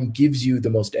 which one gives you the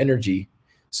most energy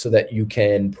so that you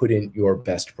can put in your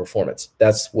best performance.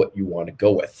 That's what you want to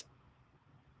go with.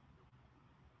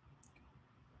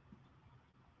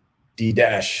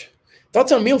 D-dash.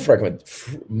 Thoughts on meal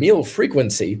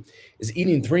frequency? Is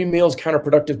eating 3 meals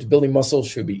counterproductive to building muscle?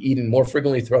 Should be eating more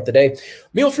frequently throughout the day?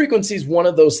 Meal frequency is one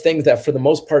of those things that for the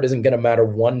most part isn't going to matter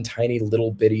one tiny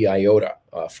little bitty iota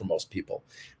for most people.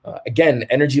 Again,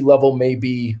 energy level may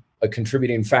be a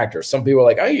contributing factor. Some people are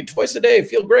like, I eat twice a day,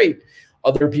 feel great.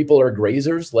 Other people are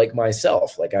grazers like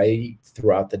myself. Like, I eat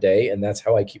throughout the day, and that's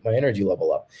how I keep my energy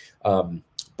level up.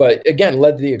 But again,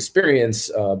 let the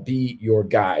experience be your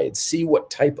guide. See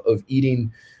what type of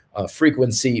eating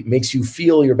frequency makes you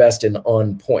feel your best and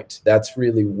on point. That's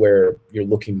really where you're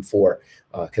looking for,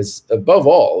 because above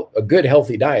all, a good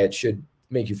healthy diet should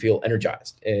make you feel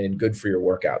energized and good for your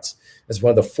workouts. That's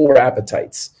one of the 4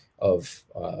 appetites of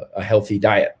a healthy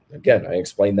diet. Again, I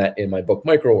explained that in my book,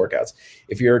 Micro Workouts.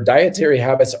 If your dietary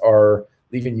habits are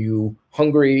leaving you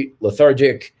hungry,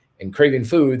 lethargic, and craving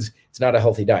foods, it's not a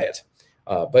healthy diet.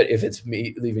 But if it's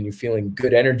leaving you feeling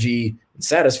good energy and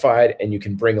satisfied, and you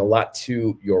can bring a lot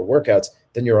to your workouts,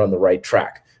 then you're on the right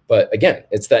track. But again,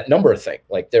 it's that number thing.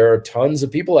 Like, there are tons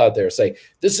of people out there say,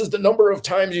 this is the number of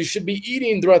times you should be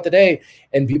eating throughout the day.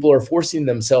 And people are forcing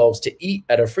themselves to eat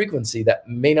at a frequency that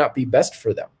may not be best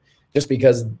for them, just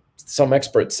because some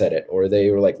expert said it, or they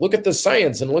were like, look at the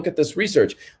science and look at this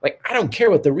research. Like, I don't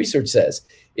care what the research says.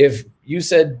 If you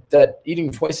said that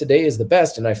eating twice a day is the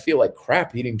best, and I feel like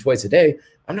crap eating twice a day,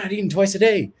 I'm not eating twice a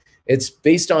day. It's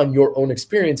based on your own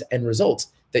experience and results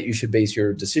that you should base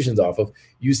your decisions off of.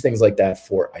 Use things like that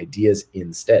for ideas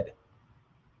instead.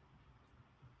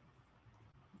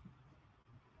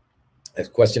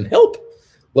 Next question, help.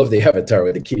 Love the avatar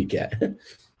with the kitty cat.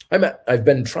 I've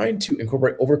been trying to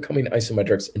incorporate overcoming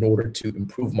isometrics in order to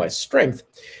improve my strength,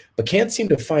 but can't seem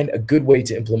to find a good way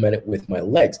to implement it with my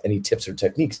legs. Any tips or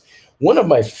techniques? One of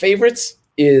my favorites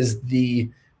is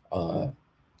the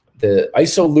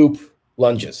iso loop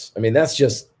lunges. I mean, that's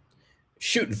just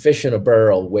shooting fish in a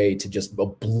barrel way to just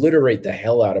obliterate the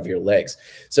hell out of your legs.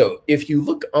 So if you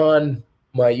look on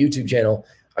my YouTube channel,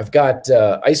 I've got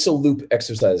iso loop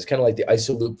exercises, kind of like the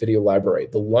iso loop video library.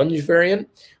 The lunge variant,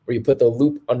 where you put the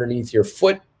loop underneath your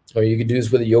foot, or you could do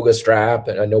this with a yoga strap.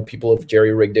 And I know people have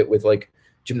jerry-rigged it with like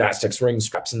gymnastics ring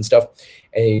straps and stuff.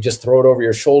 And you just throw it over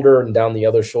your shoulder and down the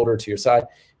other shoulder to your side.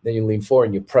 Then you lean forward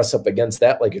and you press up against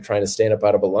that like you're trying to stand up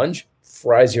out of a lunge.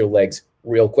 Fries your legs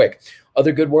real quick.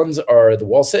 Other good ones are the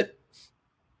wall sit,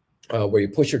 where you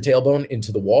push your tailbone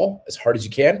into the wall as hard as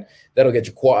you can. That'll get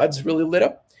your quads really lit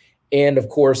up. And of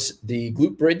course, the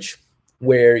glute bridge,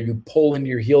 where you pull into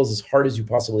your heels as hard as you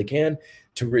possibly can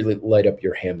to really light up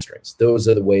your hamstrings. Those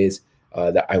are the ways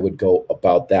that I would go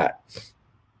about that.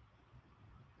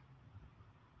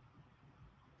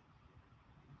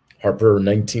 Harper,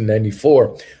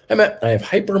 1994. I have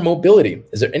hypermobility.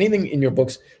 Is there anything in your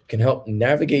books can help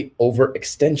navigate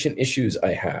overextension issues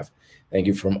I have? Thank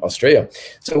you, from Australia.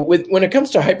 So when it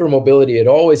comes to hypermobility, it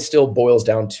always still boils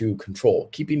down to control,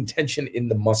 keeping tension in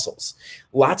the muscles.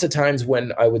 Lots of times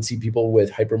when I would see people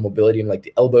with hypermobility in like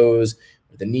the elbows,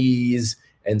 or the knees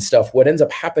and stuff, what ends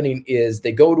up happening is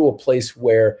they go to a place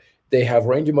where they have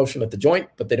range of motion at the joint,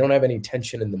 but they don't have any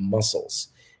tension in the muscles.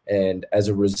 And as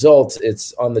a result,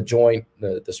 it's on the joint,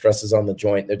 the stress is on the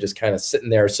joint. They're just kind of sitting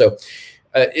there. So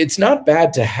it's not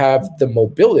bad to have the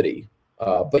mobility,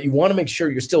 but you want to make sure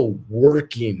you're still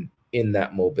working in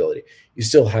that mobility. You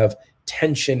still have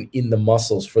tension in the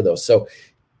muscles for those. So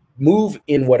move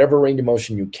in whatever range of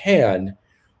motion you can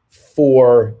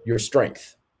for your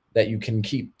strength, that you can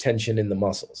keep tension in the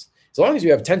muscles. As long as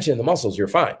you have tension in the muscles, you're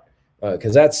fine,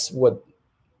 because that's what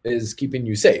is keeping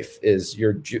you safe, is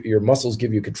your muscles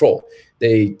give you control.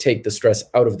 They take the stress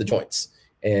out of the joints.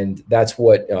 And that's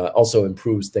what also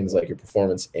improves things like your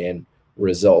performance and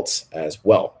results as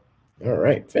well. All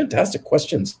right, fantastic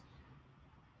questions.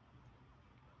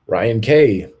 Ryan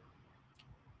K.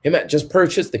 Hey, Matt, just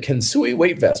purchased the Kensui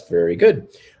weight vest. Very good.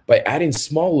 By adding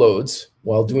small loads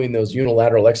while doing those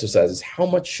unilateral exercises, how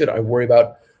much should I worry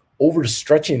about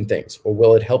overstretching things, or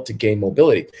will it help to gain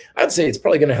mobility? I'd say it's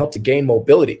probably going to help to gain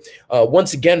mobility.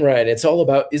 Once again, Ryan, it's all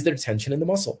about, is there tension in the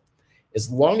muscle?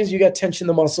 As long as you got tension in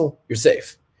the muscle, you're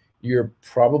safe. You're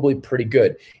probably pretty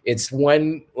good. It's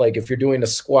when, like, if you're doing a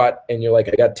squat and you're like,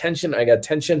 I got tension,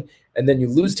 and then you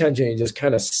lose tension and you just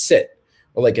kind of sit,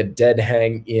 or like a dead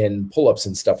hang in pull-ups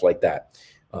and stuff like that.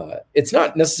 It's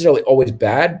not necessarily always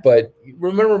bad, but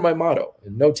remember my motto: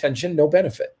 no tension, no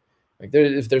benefit. Like,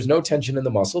 if there's no tension in the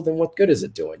muscle, then what good is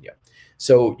it doing you?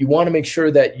 So you want to make sure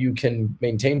that you can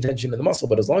maintain tension in the muscle,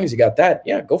 but as long as you got that,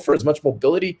 yeah, go for as much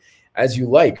mobility as you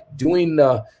like. Doing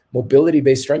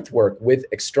mobility-based strength work with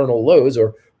external loads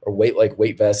or weight, like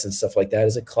weight vests and stuff like that,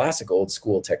 is a classic old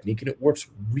school technique, and it works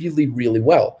really, really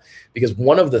well. Because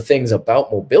one of the things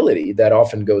about mobility that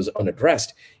often goes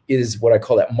unaddressed is what I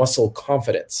call that muscle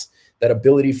confidence, that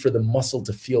ability for the muscle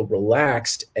to feel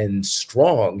relaxed and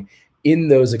strong in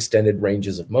those extended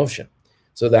ranges of motion.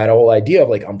 So that whole idea of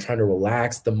like, I'm trying to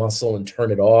relax the muscle and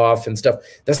turn it off and stuff,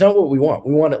 that's not what we want.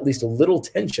 We want at least a little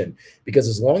tension, because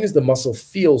as long as the muscle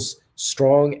feels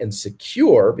strong and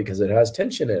secure, because it has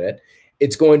tension in it,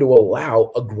 it's going to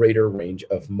allow a greater range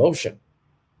of motion.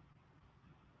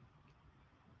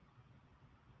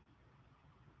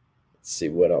 Let's see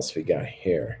what else we got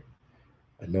here.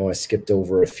 I know I skipped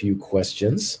over a few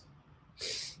questions.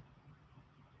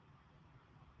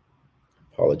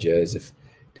 Apologize if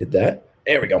I did that.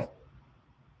 There we go.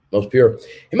 Most pure.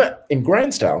 Hey, Matt, in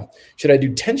grind style, should I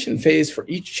do tension phase for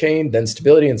each chain, then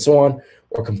stability and so on,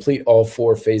 or complete all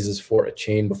 4 phases for a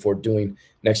chain before doing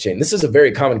next chain? This is a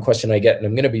very common question I get, and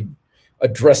I'm going to be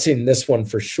addressing this one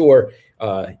for sure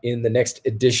in the next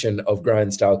edition of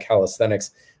Grind Style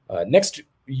Calisthenics. Next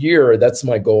year, that's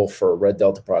my goal for Red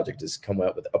Delta Project, is come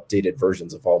out with updated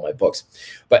versions of all my books.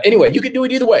 But anyway, you could do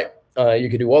it either way. You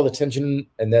could do all the tension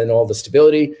and then all the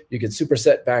stability. You could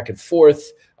superset back and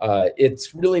forth.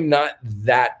 It's really not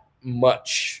that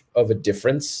much of a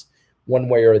difference one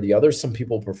way or the other. Some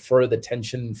people prefer the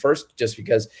tension first just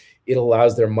because it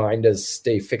allows their mind to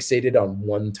stay fixated on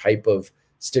one type of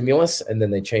stimulus, and then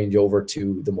they change over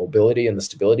to the mobility and the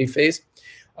stability phase.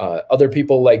 Other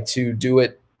people like to do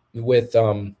it with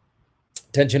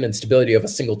tension and stability of a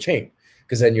single chain,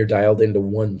 because then you're dialed into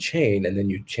one chain and then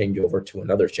you change over to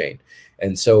another chain.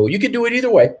 And so you could do it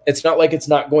either way. It's not like it's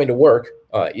not going to work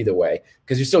either way,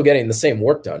 because you're still getting the same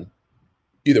work done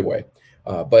either way.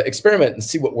 But experiment and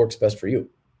see what works best for you.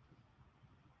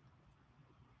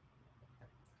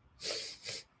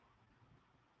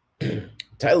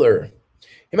 Tyler,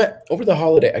 hey, Matt, over the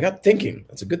holiday, I got thinking.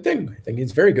 That's a good thing. I think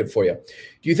it's very good for you.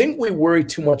 Do you think we worry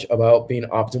too much about being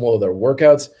optimal with our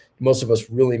workouts? Most of us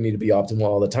really need to be optimal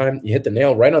all the time. You hit the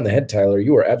nail right on the head, Tyler.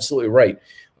 You are absolutely right.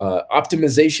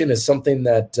 Optimization is something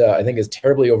that I think is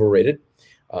terribly overrated.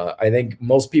 I think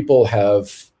most people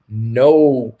have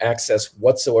no access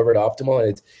whatsoever to optimal.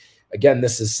 And again,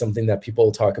 this is something that people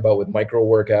talk about with micro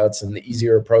workouts and the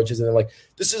easier approaches. And they're like,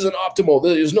 this isn't optimal.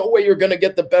 There's no way you're going to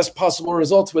get the best possible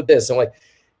results with this. I'm like,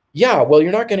 yeah, well,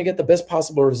 you're not going to get the best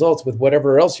possible results with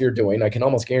whatever else you're doing. I can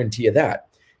almost guarantee you that.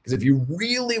 Because if you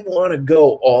really want to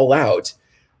go all out,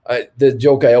 the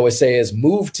joke I always say is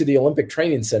move to the Olympic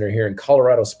Training Center here in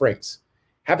Colorado Springs.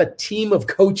 Have a team of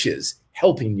coaches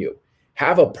helping you.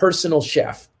 Have a personal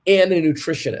chef and a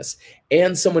nutritionist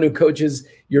and someone who coaches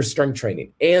your strength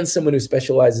training and someone who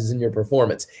specializes in your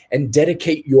performance, and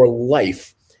dedicate your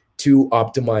life to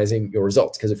optimizing your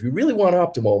results. Because if you really want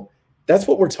optimal, that's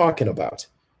what we're talking about,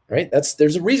 right?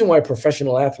 There's a reason why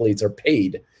professional athletes are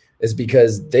paid, is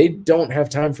because they don't have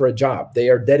time for a job. They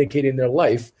are dedicating their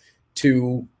life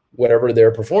to whatever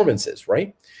their performance is,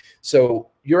 right? So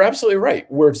you're absolutely right.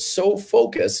 We're so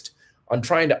focused on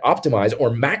trying to optimize or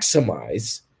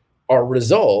maximize our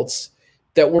results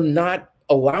that we're not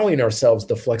allowing ourselves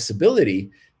the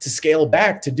flexibility to scale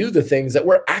back to do the things that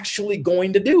we're actually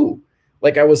going to do.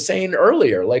 Like I was saying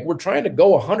earlier, like we're trying to go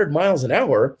 100 miles an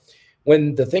hour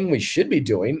when the thing we should be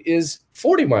doing is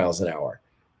 40 miles an hour,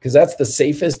 because that's the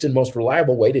safest and most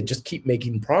reliable way to just keep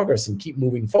making progress and keep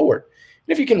moving forward.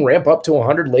 And if you can ramp up to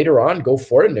 100 later on, go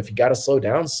for it. And if you got to slow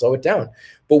down, slow it down.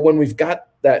 But when we've got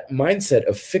that mindset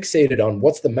of fixated on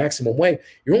what's the maximum way,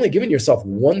 you're only giving yourself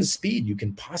one speed you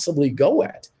can possibly go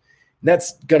at. And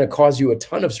that's going to cause you a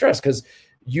ton of stress because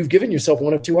you've given yourself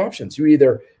one of two options. You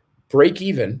either break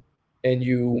even and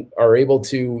you are able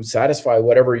to satisfy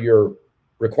whatever your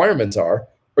requirements are,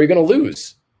 or you're going to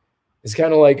lose. It's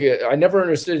kind of like, I never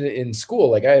understood it in school.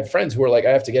 Like I had friends who were like,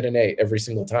 I have to get an A every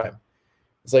single time.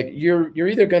 It's like, you're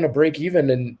either going to break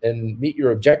even and meet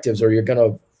your objectives, or you're going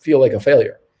to feel like a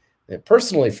failure. And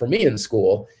personally, for me in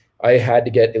school, I had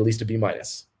to get at least a B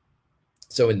minus.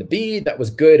 So in the B, that was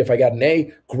good. If I got an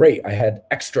A, great. I had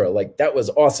extra, like that was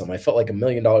awesome. I felt like $1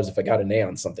 million if I got an A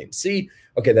on something. C,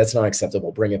 okay, that's not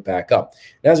acceptable. Bring it back up.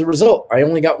 And as a result, I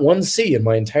only got one C in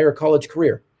my entire college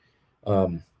career.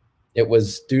 It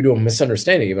was due to a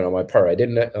misunderstanding even on my part. I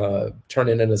didn't turn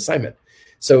in an assignment.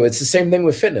 So it's the same thing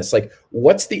with fitness. Like,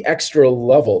 what's the extra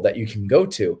level that you can go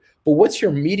to? But what's your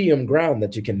medium ground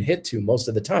that you can hit to most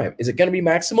of the time? Is it going to be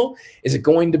maximal? Is it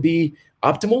going to be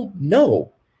optimal?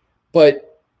 No.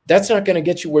 But that's not going to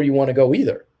get you where you want to go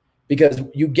either, because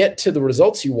you get to the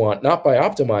results you want not by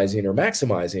optimizing or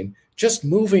maximizing, just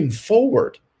moving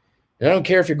forward. And I don't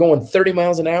care if you're going 30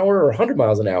 miles an hour or 100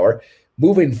 miles an hour,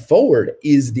 moving forward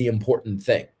is the important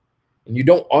thing. And you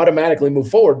don't automatically move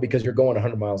forward because you're going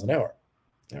 100 miles an hour.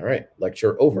 All right,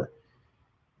 lecture over.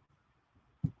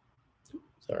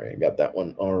 Sorry, I got that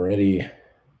one already.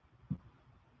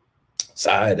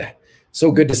 Side.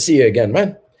 So good to see you again,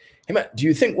 man. Hey, Matt, do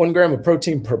you think 1 gram of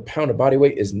protein per pound of body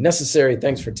weight is necessary?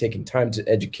 Thanks for taking time to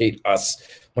educate us.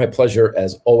 My pleasure,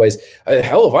 as always.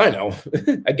 Hell if I know.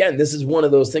 Again, this is one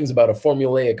of those things about a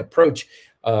formulaic approach.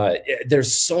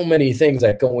 There's so many things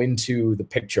that go into the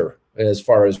picture as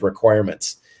far as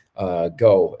requirements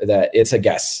go that it's a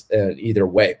guess either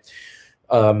way.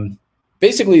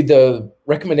 Basically, the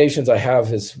recommendations I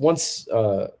have is once,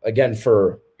 again,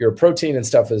 for your protein and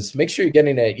stuff is make sure you're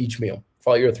getting it at each meal.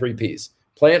 Follow your 3 Ps.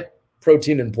 Plant,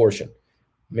 protein, and portion.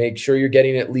 Make sure you're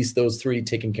getting at least those 3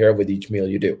 taken care of with each meal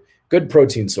you do. Good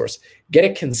protein source. Get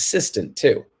it consistent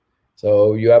too.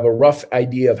 So you have a rough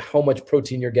idea of how much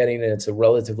protein you're getting, and it's a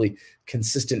relatively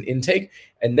consistent intake.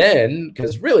 And then,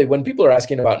 because really when people are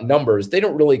asking about numbers, they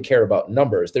don't really care about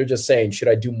numbers. They're just saying, should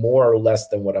I do more or less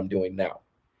than what I'm doing now?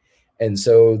 And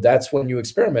so that's when you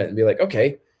experiment and be like,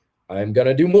 okay, I'm going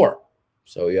to do more.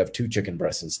 So you have 2 chicken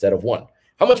breasts instead of 1.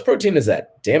 How much protein is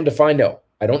that? Damned if I know.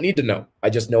 I don't need to know. I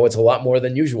just know it's a lot more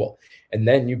than usual. And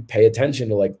then you pay attention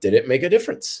to, like, did it make a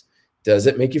difference? Does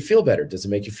it make you feel better? Does it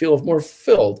make you feel more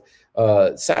filled,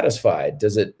 satisfied?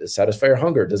 Does it satisfy your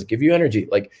hunger? Does it give you energy?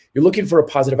 Like, you're looking for a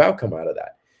positive outcome out of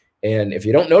that. And if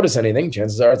you don't notice anything,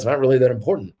 chances are it's not really that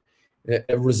important. The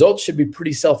results should be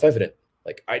pretty self-evident.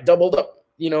 Like, I doubled up,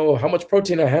 you know, how much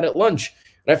protein I had at lunch,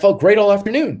 and I felt great all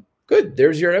afternoon. Good.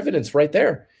 There's your evidence right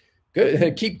there.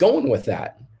 Good. Keep going with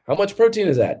that. How much protein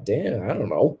is that? Damn, I don't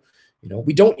know. You know,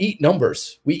 we don't eat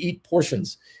numbers. We eat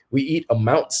portions. We eat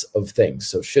amounts of things.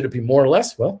 So should it be more or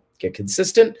less? Well, get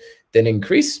consistent, then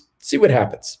increase, see what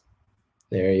happens.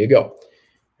 There you go.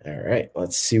 All right,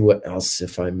 let's see what else,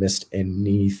 if I missed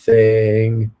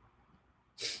anything.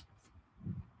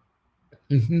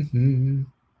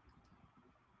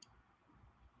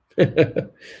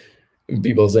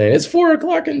 People saying it's 4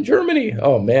 o'clock in Germany.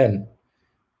 Oh man,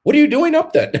 what are you doing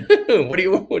up then? what are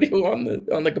you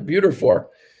on the computer for?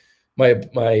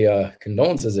 My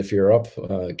condolences if you're up.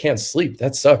 Can't sleep.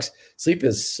 That sucks. Sleep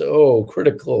is so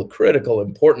critical,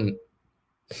 important,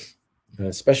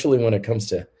 especially when it comes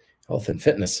to health and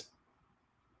fitness.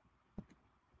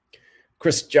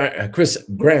 Chris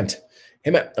Grant. Hey,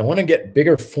 Matt, I want to get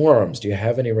bigger forearms. Do you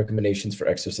have any recommendations for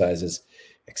exercises,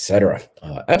 etc.?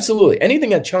 Absolutely. Anything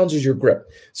that challenges your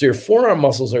grip. So your forearm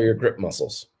muscles are your grip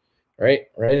muscles, right?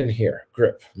 Right in here,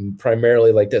 grip,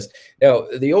 primarily like this. Now,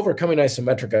 the overcoming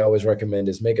isometric I always recommend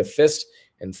is make a fist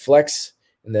and flex,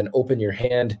 and then open your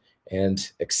hand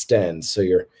and extend. So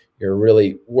you're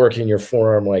really working your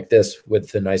forearm like this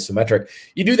with an isometric.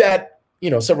 You do that,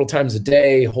 you know, several times a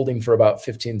day, holding for about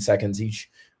 15 seconds each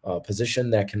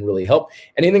position. That can really help.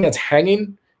 Anything that's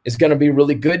hanging is going to be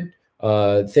really good.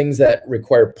 Things that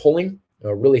require pulling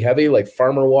really heavy, like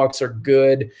farmer walks are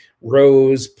good,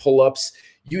 rows, pull-ups,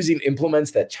 using implements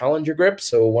that challenge your grip.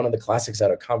 So one of the classics out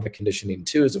of combat conditioning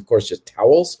too is, of course, just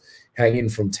towels. Hanging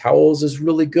from towels is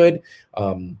really good.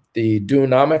 The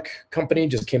Duonomic company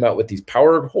just came out with these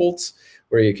power holds,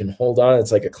 where you can hold on.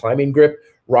 It's like a climbing grip.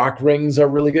 Rock rings are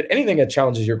really good. Anything that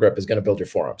challenges your grip is going to build your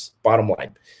forearms, bottom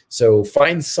line. So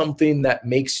find something that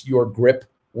makes your grip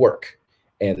work,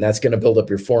 and that's going to build up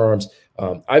your forearms.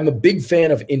 I'm a big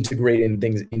fan of integrating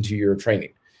things into your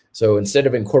training. So instead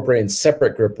of incorporating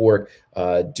separate grip work,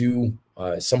 do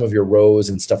some of your rows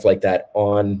and stuff like that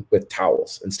on with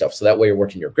towels and stuff. So that way you're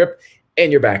working your grip and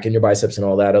your back and your biceps and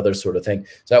all that other sort of thing.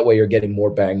 So that way you're getting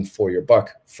more bang for your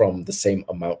buck from the same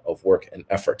amount of work and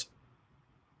effort.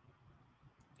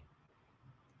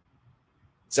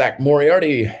 Zach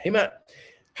Moriarty, hey Matt,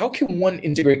 how can one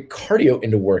integrate cardio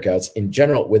into workouts in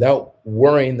general without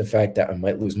worrying the fact that I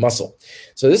might lose muscle?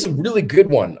 So this is a really good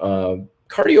one.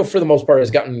 Cardio, for the most part,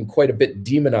 has gotten quite a bit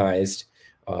demonized,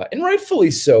 and rightfully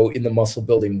so in the muscle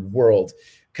building world,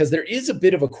 because there is a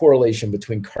bit of a correlation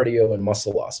between cardio and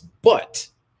muscle loss. But,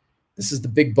 this is the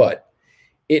big but,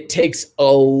 it takes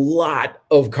a lot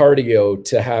of cardio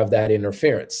to have that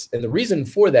interference. And the reason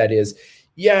for that is,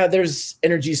 yeah, there's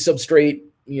energy substrate,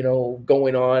 you know,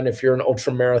 going on if you're an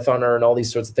ultra marathoner and all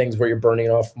these sorts of things where you're burning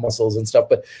off muscles and stuff.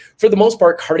 But for the most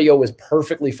part, cardio is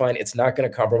perfectly fine. It's not going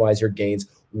to compromise your gains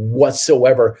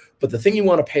whatsoever. But the thing you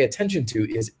want to pay attention to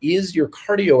is your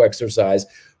cardio exercise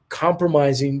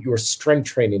compromising your strength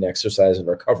training exercise and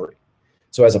recovery?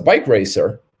 So as a bike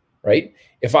racer, right,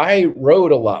 if I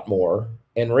rode a lot more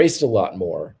and raced a lot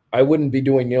more, I wouldn't be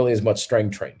doing nearly as much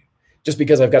strength training just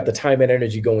because I've got the time and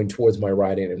energy going towards my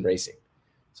riding and racing.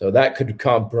 So that could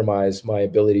compromise my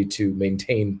ability to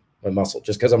maintain my muscle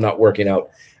just because I'm not working out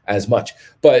as much.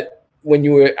 But when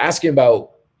you were asking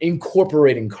about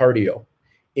incorporating cardio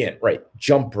in, right,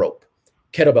 jump rope,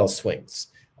 kettlebell swings,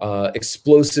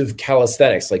 explosive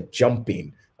calisthenics like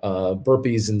jumping,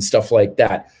 burpees and stuff like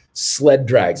that, sled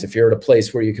drags, if you're at a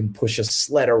place where you can push a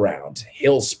sled around,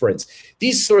 hill sprints,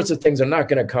 these sorts of things are not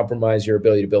going to compromise your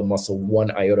ability to build muscle one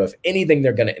iota. If anything,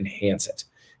 they're going to enhance it.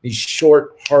 These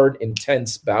short, hard,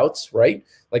 intense bouts, right?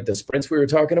 Like the sprints we were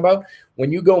talking about.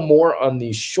 When you go more on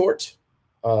the short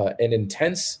and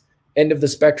intense end of the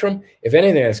spectrum, if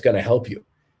anything, that's going to help you.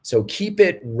 So keep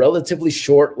it relatively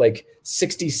short, like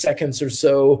 60 seconds or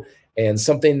so, and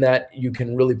something that you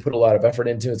can really put a lot of effort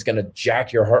into. It's going to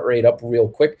jack your heart rate up real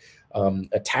quick.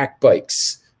 Attack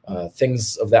bikes,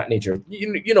 things of that nature.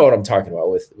 You know what I'm talking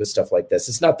about with stuff like this.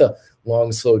 It's not the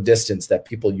long, slow distance that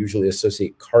people usually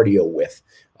associate cardio with.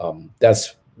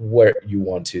 That's where you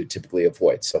want to typically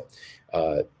avoid. So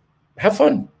have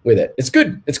fun with it. It's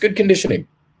good. It's good conditioning.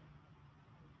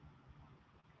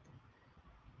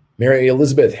 Mary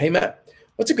Elizabeth, hey Matt,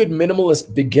 what's a good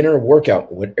minimalist beginner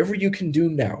workout? Whatever you can do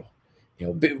now. You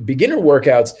know, beginner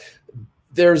workouts,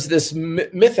 there's this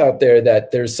myth out there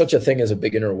that there's such a thing as a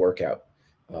beginner workout,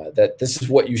 that this is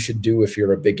what you should do if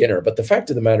you're a beginner. But the fact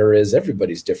of the matter is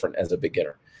everybody's different as a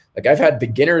beginner. Like I've had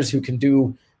beginners who can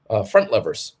do front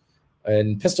levers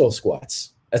and pistol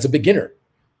squats as a beginner,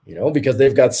 you know, because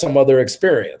they've got some other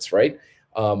experience, right?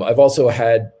 I've also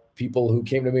had people who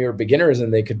came to me were beginners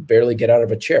and they could barely get out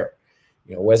of a chair.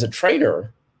 You know, as a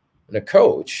trainer and a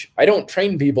coach, I don't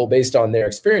train people based on their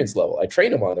experience level. I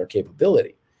train them on their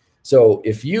capability. So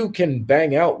if you can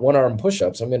bang out one-arm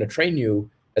push-ups, I'm going to train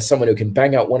you as someone who can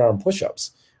bang out one-arm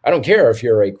push-ups. I don't care if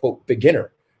you're a, quote,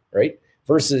 beginner, right?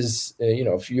 Versus, you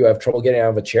know, if you have trouble getting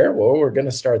out of a chair, well, we're going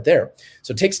to start there.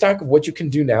 So take stock of what you can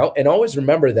do now. And always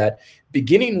remember that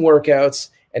beginning workouts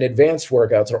and advanced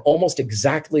workouts are almost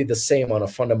exactly the same on a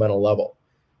fundamental level.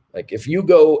 Like if you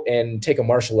go and take a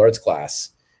martial arts class,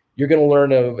 you're going to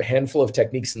learn a handful of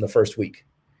techniques in the first week.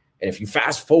 And if you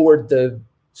fast forward the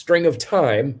string of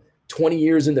time, 20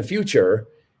 years in the future,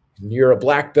 and you're a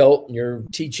black belt and you're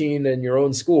teaching in your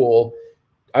own school,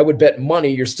 I would bet money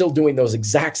you're still doing those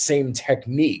exact same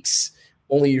techniques,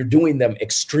 only you're doing them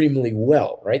extremely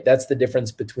well, right? That's the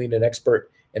difference between an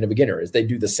expert and a beginner, is they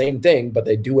do the same thing, but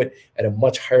they do it at a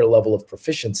much higher level of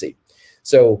proficiency.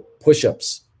 So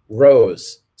push-ups,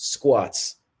 rows,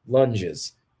 squats,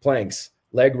 lunges, planks,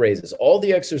 leg raises, all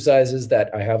the exercises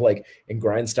that I have like in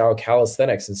grind style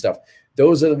calisthenics and stuff,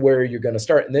 those are where you're going to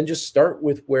start. And then just start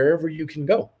with wherever you can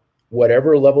go,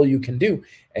 whatever level you can do.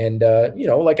 And, you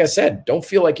know, like I said, don't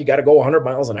feel like you got to go 100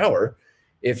 miles an hour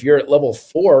if you're at level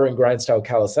 4 in grind style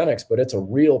calisthenics, but it's a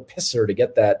real pisser to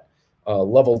get that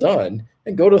level done,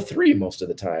 and go to 3 most of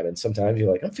the time. And sometimes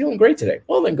you're like, I'm feeling great today.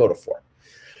 Well, then go to 4.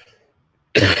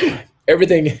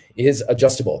 Everything is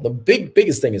adjustable. The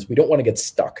biggest thing is we don't want to get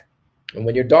stuck. And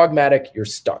when you're dogmatic, you're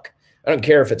stuck. I don't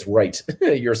care if it's right.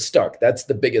 You're stuck. That's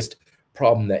the biggest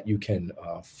problem that you can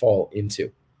fall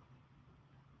into.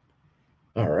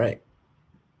 All right.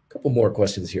 A couple more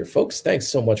questions here, folks. Thanks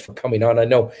so much for coming on. I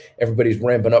know everybody's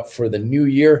ramping up for the new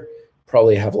year.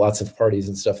 probably have lots of parties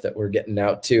and stuff that we're getting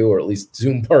out to, or at least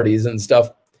Zoom parties and stuff.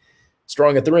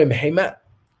 Strong at the rim. Hey, Matt,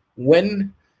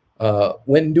 when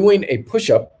doing a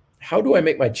push-up, how do I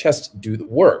make my chest do the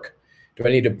work? Do I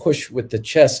need to push with the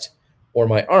chest or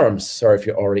my arms? Sorry if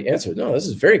you already answered. No, this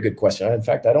is a very good question. In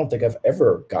fact, I don't think I've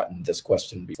ever gotten this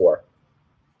question before.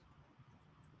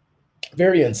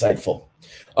 Very insightful.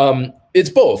 It's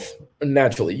both,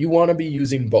 naturally. You want to be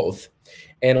using both.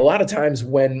 And a lot of times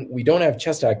when we don't have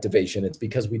chest activation, it's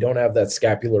because we don't have that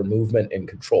scapular movement and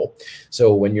control.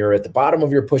 So when you're at the bottom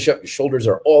of your push-up, your shoulders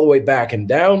are all the way back and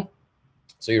down.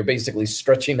 So you're basically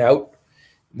stretching out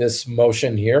this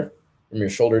motion here from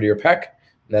your shoulder to your pec.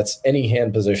 And that's any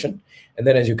hand position. And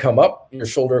then as you come up, your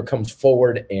shoulder comes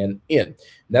forward and in. And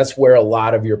that's where a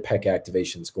lot of your pec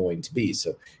activation is going to be.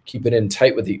 So keep it in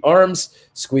tight with the arms,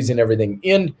 squeezing everything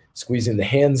in, squeezing the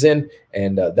hands in,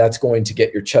 and that's going to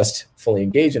get your chest fully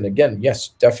engaged. And again, yes,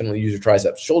 definitely use your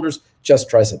triceps, shoulders, chest,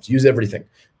 triceps, use everything.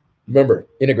 Remember,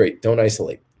 integrate, don't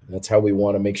isolate. And that's how we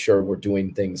want to make sure we're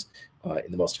doing things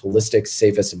in the most holistic,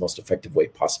 safest, and most effective way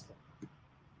possible.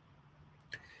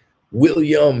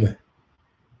 William,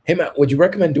 hey, Matt, would you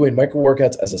recommend doing micro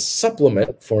workouts as a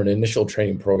supplement for an initial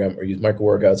training program, or use micro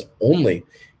workouts only,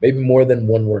 maybe more than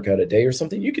one workout a day or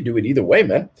something? You could do it either way,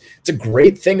 man. It's a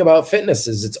great thing about fitness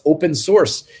is it's open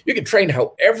source. You can train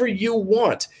however you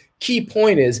want. Key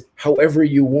point is however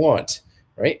you want,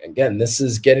 right? Again, this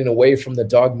is getting away from the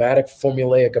dogmatic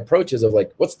formulaic approaches of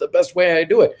like, what's the best way I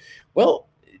do it? Well,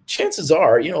 chances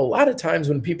are, a lot of times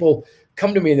when people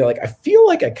come to me and they're like, I feel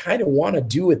like I kind of want to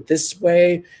do it this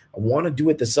way. I want to do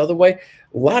it this other way.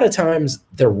 A lot of times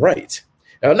they're right.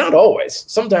 Now, not always.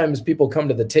 Sometimes people come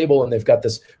to the table and they've got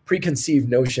this preconceived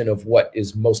notion of what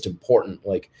is most important,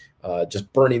 like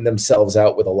just burning themselves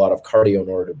out with a lot of cardio in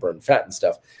order to burn fat and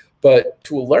stuff. But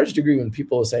to a large degree, when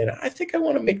people are saying, I think I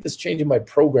want to make this change in my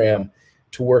program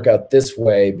to work out this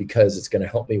way because it's going to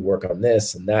help me work on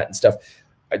this and that and stuff,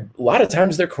 a lot of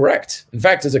times they're correct. In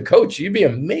fact, as a coach, you'd be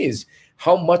amazed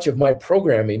how much of my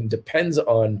programming depends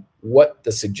on what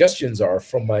the suggestions are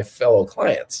from my fellow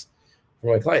clients.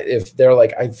 For my client, if they're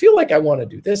like, I feel like I want to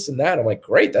do this and that, I'm like,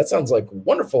 great, that sounds like a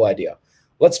wonderful idea.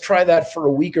 Let's try that for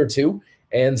a week or two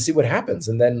and see what happens.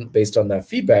 And then based on that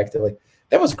feedback, they're like,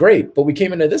 that was great, but we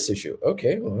came into this issue.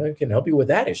 Okay, well, I can help you with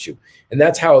that issue. And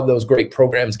that's how those great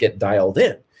programs get dialed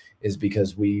in, is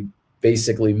because we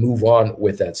basically move on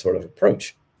with that sort of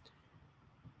approach.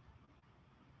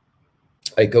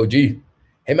 Like OG,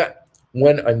 hey, Matt,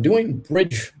 when I'm doing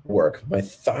bridge work, my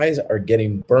thighs are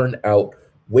getting burned out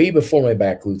way before my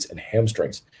back glutes and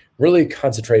hamstrings. Really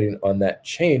concentrating on that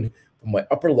chain, but my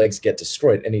upper legs get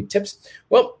destroyed. Any tips?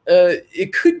 Well,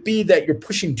 it could be that you're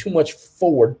pushing too much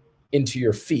forward into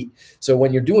your feet. So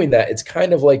when you're doing that, it's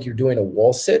kind of like you're doing a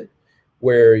wall sit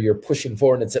where you're pushing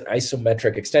forward and it's an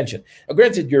isometric extension. Now,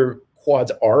 granted, your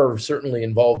quads are certainly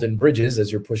involved in bridges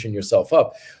as you're pushing yourself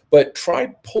up, but try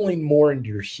pulling more into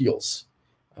your heels.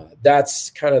 That's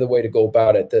kind of the way to go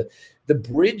about it. The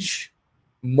bridge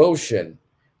motion,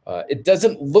 it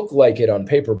doesn't look like it on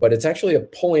paper, but it's actually a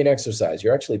pulling exercise.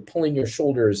 You're actually pulling your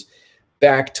shoulders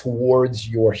back towards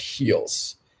your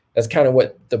heels. That's kind of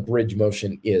what the bridge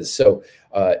motion is. So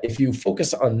if you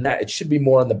focus on that, it should be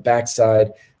more on the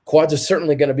backside. Quads are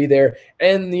certainly going to be there.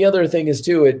 And the other thing is,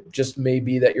 too, it just may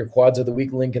be that your quads are the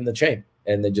weak link in the chain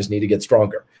and they just need to get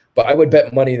stronger. But I would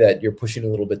bet money that you're pushing a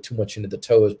little bit too much into the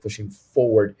toes, pushing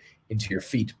forward into your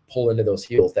feet, pull into those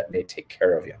heels. That may take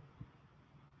care of you.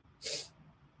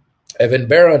 Evan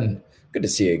Barron, good to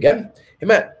see you again. Hey,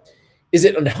 Matt, is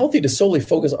it unhealthy to solely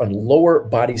focus on lower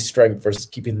body strength versus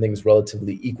keeping things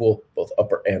relatively equal, both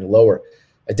upper and lower?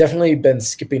 I've definitely been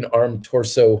skipping arm,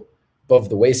 torso, above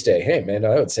the waist day. Hey, man,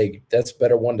 I would say that's a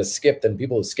better one to skip than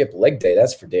people who skip leg day.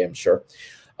 That's for damn sure.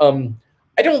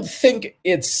 I don't think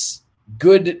it's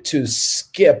good to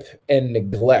skip and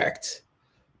neglect,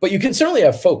 but you can certainly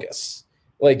have focus.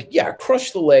 Like, yeah,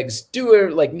 crush the legs, do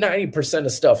it like 90%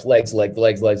 of stuff, legs,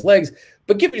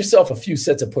 but give yourself a few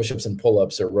sets of push-ups and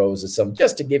pull-ups or rows or something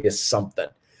just to give you something,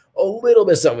 a little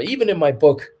bit of something. Even in my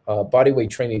book, Bodyweight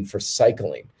Training for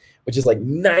Cycling, which is like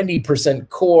 90%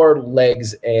 core,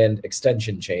 legs, and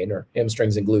extension chain, or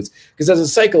hamstrings and glutes. Because as a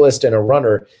cyclist and a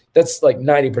runner, that's like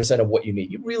 90% of what you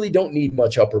need. You really don't need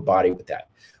much upper body with that.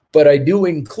 But I do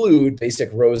include basic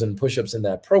rows and push-ups in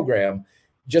that program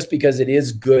just because it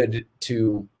is good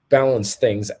to balance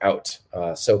things out.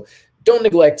 So don't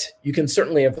neglect. You can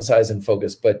certainly emphasize and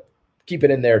focus, but keep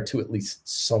it in there to at least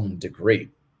some degree.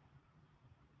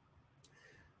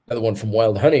 Another one from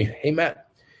Wild Honey. Hey, Matt.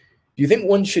 Do Do you think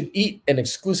one should eat an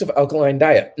exclusive alkaline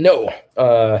diet? No,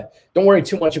 don't worry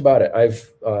too much about it. I've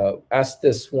asked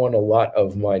this one a lot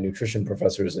of my nutrition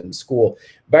professors in school.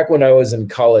 Back when I was in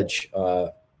college,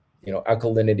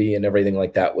 alkalinity and everything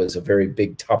like that was a very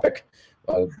big topic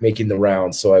making the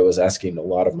rounds. So I was asking a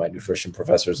lot of my nutrition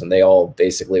professors, and they all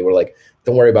basically were like,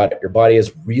 don't worry about it. Your body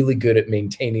is really good at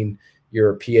maintaining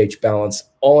your pH balance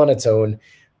all on its own.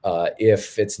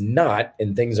 If it's not,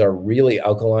 and things are really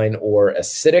alkaline or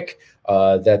acidic,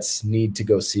 that's need to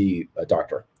go see a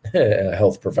doctor, a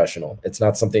health professional. It's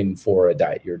not something for a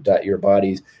diet. Your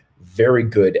body's very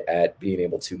good at being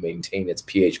able to maintain its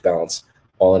pH balance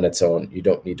all on its own. You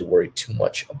don't need to worry too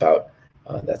much about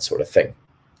that sort of thing.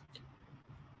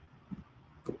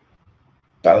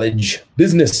 Ballage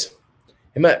business.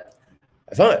 Hey, Matt,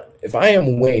 if I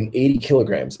am weighing 80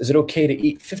 kilograms, is it okay to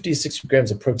eat 50 to 60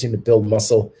 grams of protein to build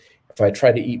muscle? If I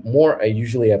try to eat more, I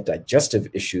usually have digestive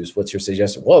issues. What's your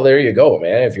suggestion? Well, there you go,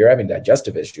 man. If you're having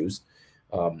digestive issues,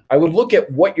 I would look at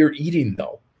what you're eating,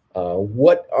 though.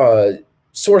 What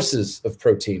sources of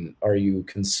protein are you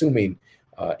consuming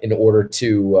in order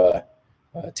to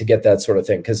get that sort of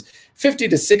thing? Because 50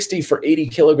 to 60 for 80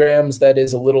 kilograms, that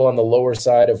is a little on the lower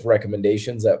side of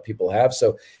recommendations that people have.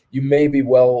 So you may be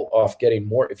well off getting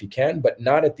more if you can, but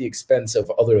not at the expense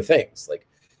of other things. Like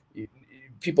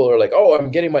people are like, oh, I'm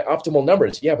getting my optimal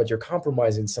numbers. Yeah, but you're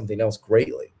compromising something else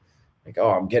greatly. Like,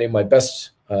 oh, I'm getting my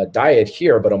best diet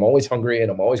here, but I'm always hungry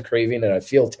and I'm always craving and I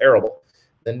feel terrible.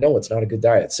 Then no, it's not a good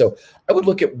diet. So I would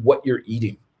look at what you're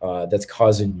eating that's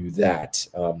causing you that.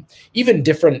 Even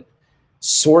different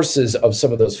sources of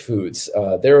some of those foods.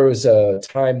 There was a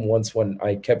time once when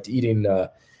I kept eating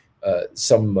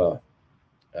some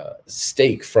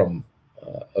steak from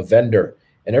a vendor,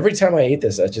 and every time I ate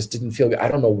this, I just didn't feel good. I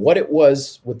don't know what it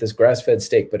was with this grass-fed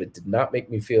steak, but it did not make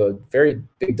me feel very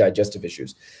big digestive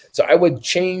issues. So I would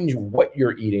change what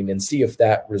you're eating and see if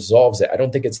that resolves it. I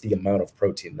don't think it's the amount of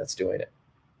protein that's doing it.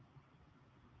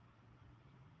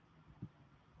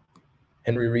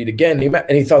 Henry Reed again,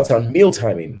 any thoughts on meal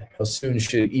timing? How soon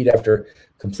should eat after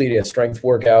completing a strength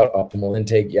workout, optimal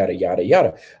intake, yada, yada,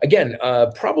 yada. Again,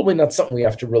 probably not something we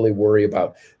have to really worry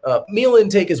about. Meal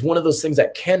intake is one of those things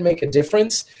that can make a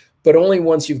difference, but only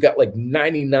once you've got like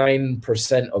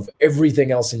 99% of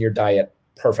everything else in your diet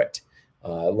perfect.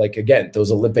 Like, again,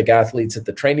 those Olympic athletes at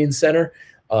the training center,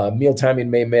 meal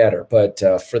timing may matter, but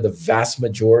for the vast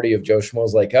majority of Joe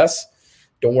Schmoes like us,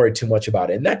 don't worry too much about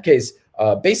it. In that case,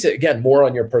 base it, again, more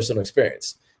on your personal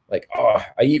experience. Like, oh,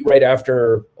 I eat right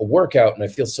after a workout and I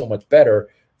feel so much better,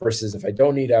 versus if I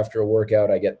don't eat after a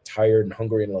workout, I get tired and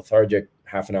hungry and lethargic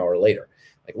half an hour later.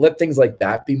 Like, let things like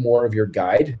that be more of your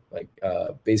guide, like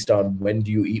based on when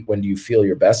do you eat, when do you feel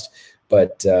your best,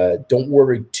 but don't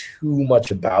worry too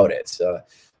much about it. A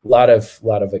lot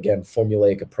of, again,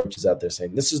 formulaic approaches out there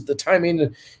saying this is the timing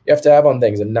you have to have on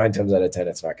things, and 9 times out of 10,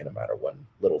 it's not going to matter one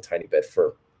little tiny bit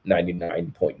for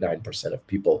 99.9% of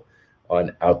people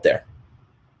on out there.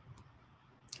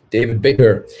 David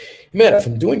Baker, man, if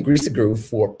I'm doing grease the groove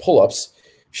for pull-ups,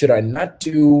 should I not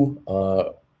do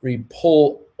RE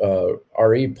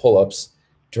pull-ups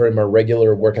during my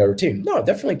regular workout routine? No,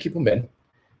 definitely keep them in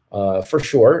for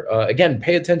sure. Again,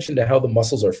 pay attention to how the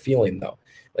muscles are feeling though.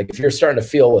 Like if you're starting to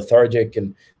feel lethargic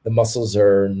and the muscles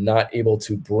are not able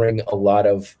to bring a lot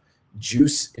of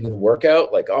juice into the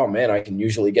workout, like, oh man, I can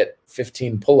usually get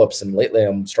 15 pull-ups and lately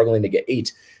I'm struggling to get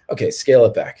 8. Okay, scale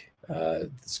it back.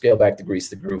 Scale back to grease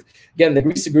the groove. Again, the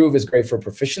grease the groove is great for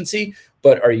proficiency,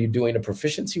 but are you doing a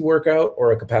proficiency workout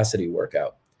or a capacity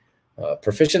workout?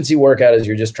 Proficiency workout is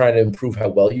you're just trying to improve how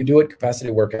well you do it.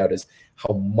 Capacity workout is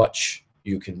how much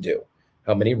you can do,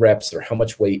 how many reps or how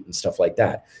much weight and stuff like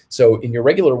that. So in your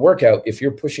regular workout, if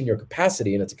you're pushing your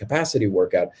capacity and it's a capacity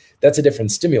workout, that's a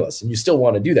different stimulus. And you still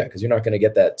want to do that because you're not going to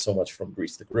get that so much from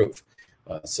grease the groove.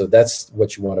 So that's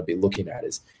what you want to be looking at,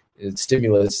 is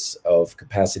stimulus of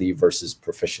capacity versus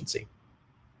proficiency.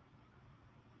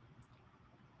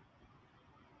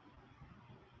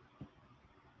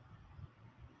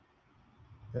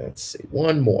 Let's see,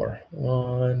 one more.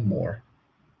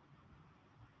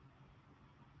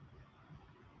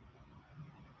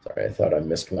 Sorry, I thought I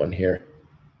missed one here.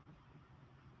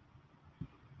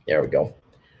 There we go.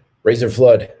 Razor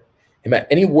Flood. Hey, Matt,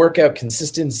 any workout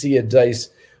consistency advice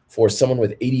for someone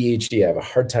with ADHD? I have a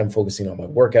hard time focusing on my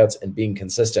workouts and being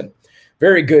consistent.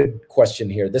 Very good question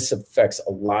here. This affects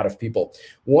a lot of people.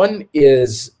 One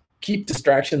is keep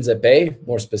distractions at bay,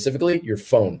 more specifically, your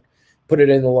phone. Put it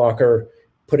in the locker,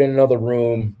 put it in another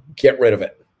room, get rid of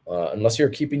it. Unless you're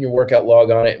keeping your workout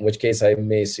log on it, in which case I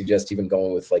may suggest even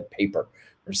going with like paper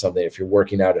or something if you're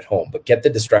working out at home. But get the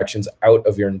distractions out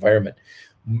of your environment.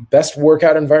 Best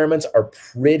workout environments are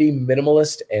pretty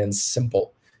minimalist and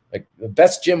simple. Like the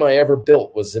best gym I ever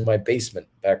built was in my basement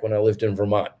back when I lived in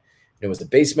Vermont. And it was a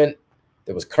basement.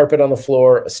 There was carpet on the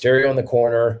floor, a stereo in the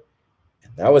corner,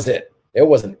 and that was it. There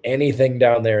wasn't anything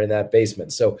down there in that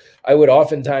basement. So I would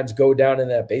oftentimes go down in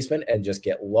that basement and just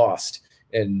get lost.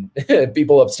 And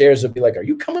people upstairs would be like, "Are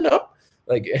you coming up?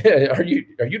 Like, are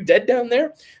you dead down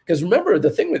there?" Because remember, the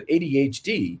thing with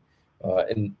ADHD,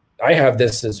 and I have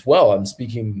this as well, I'm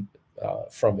speaking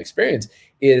from experience,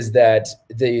 is that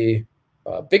the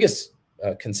biggest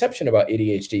conception about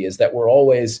ADHD is that we're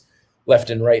always left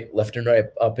and right,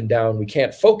 up and down. We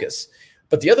can't focus.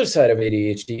 But the other side of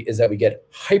ADHD is that we get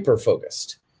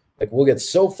hyper-focused. Like we'll get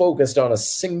so focused on a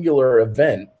singular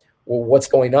event or what's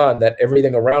going on that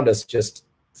everything around us just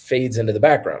fades into the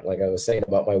background. Like I was saying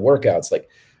about my workouts, like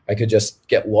I could just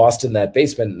get lost in that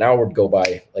basement, an hour would go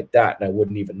by like that and I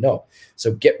wouldn't even know.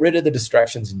 So get rid of the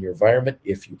distractions in your environment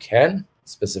if you can,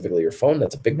 specifically your phone.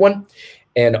 That's a big one.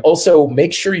 And also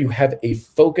make sure you have a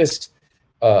focused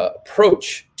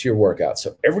approach to your workout.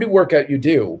 So every workout you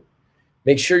do,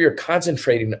 make sure you're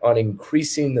concentrating on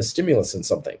increasing the stimulus in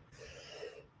something.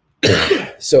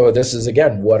 So this is,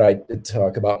 again, what I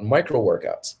talk about in micro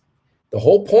workouts. The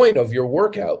whole point of your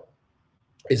workout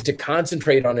is to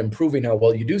concentrate on improving how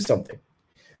well you do something.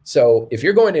 So if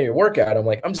you're going to your workout, I'm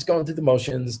like, I'm just going through the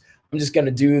motions. I'm just going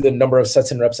to do the number of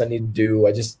sets and reps I need to do.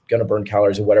 I just going to burn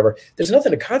calories or whatever. There's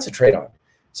nothing to concentrate on.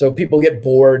 So people get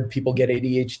bored, people get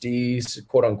ADHD,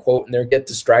 quote unquote, and they get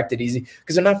distracted easy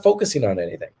because they're not focusing on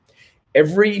anything.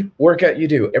 Every workout you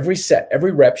do, every set,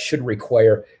 every rep should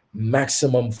require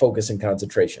maximum focus and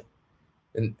concentration.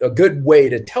 And a good way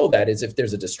to tell that is if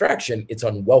there's a distraction, it's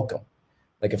unwelcome.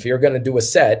 Like if you're going to do a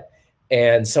set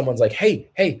and someone's like, hey,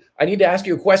 I need to ask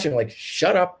you a question. Like,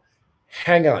 shut up,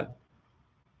 hang on.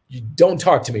 You don't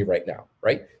talk to me right now,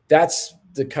 right? That's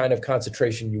the kind of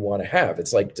concentration you want to have.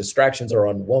 It's like distractions are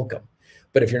unwelcome.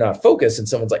 But if you're not focused and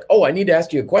someone's like, oh, I need to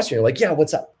ask you a question. You're like, yeah,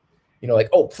 what's up? You know, like,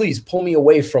 oh, please pull me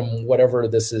away from whatever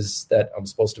this is that I'm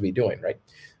supposed to be doing, right?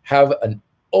 Have an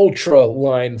ultra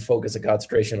line focus and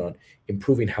concentration on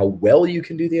improving how well you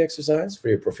can do the exercise for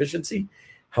your proficiency,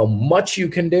 how much you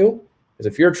can do.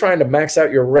 Because if you're trying to max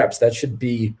out your reps, that should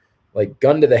be like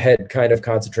gun to the head kind of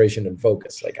concentration and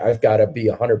focus. Like I've got to be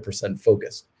 100%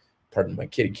 focused. Pardon my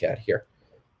kitty cat here.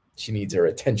 She needs her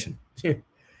attention.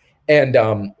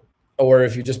 And, or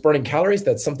if you're just burning calories,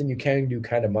 that's something you can do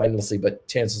kind of mindlessly, but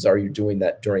chances are you're doing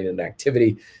that during an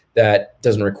activity that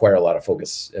doesn't require a lot of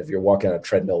focus. If you're walking on a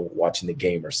treadmill, watching the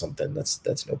game or something,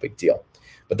 that's no big deal.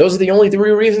 But those are the only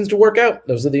 3 reasons to work out.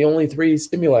 Those are the only 3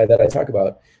 stimuli that I talk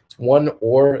about. It's one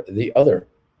or the other.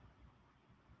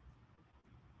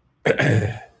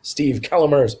 Steve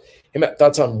Calamers, hey Matt,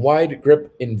 thoughts on wide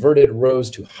grip inverted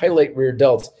rows to highlight rear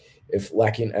delts if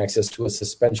lacking access to a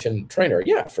suspension trainer?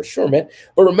 Yeah, for sure, man.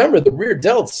 But remember, the rear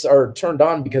delts are turned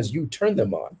on because you turn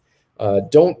them on.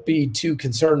 Don't be too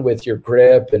concerned with your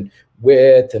grip and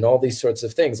width and all these sorts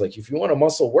of things. Like if you want a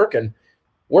muscle working,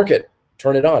 work it,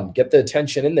 turn it on, get the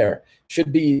tension in there.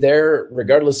 Should be there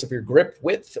regardless of your grip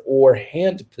width or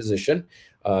hand position.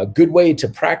 Good way to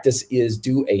practice is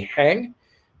do a hang.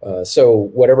 So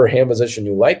whatever hand position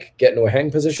you like, get into a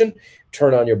hang position,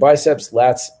 turn on your biceps,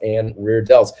 lats, and rear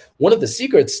delts. One of the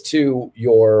secrets to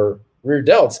your rear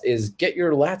delts is get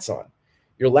your lats on.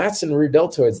 Your lats and rear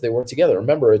deltoids, they work together.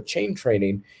 Remember, at chain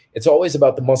training, it's always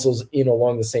about the muscles in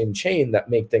along the same chain that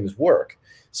make things work.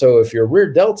 So if your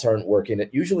rear delts aren't working, it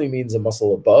usually means a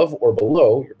muscle above or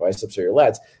below your biceps or your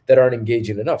lats that aren't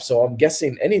engaging enough. So I'm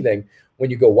guessing anything, when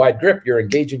you go wide grip, you're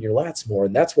engaging your lats more,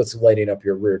 and that's what's lighting up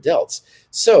your rear delts.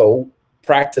 So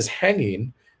practice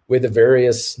hanging with a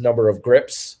various number of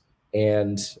grips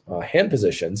and hand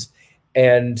positions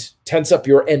and tense up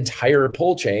your entire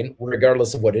pull chain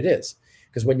regardless of what it is.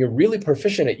 Because when you're really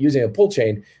proficient at using a pull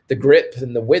chain, the grip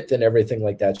and the width and everything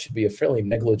like that should be a fairly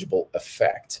negligible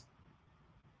effect.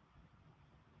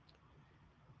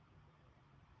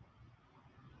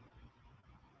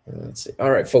 Let's see. All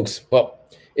right, folks. Well,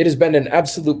 it has been an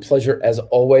absolute pleasure as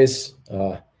always.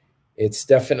 It's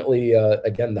definitely,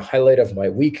 again, the highlight of my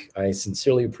week. I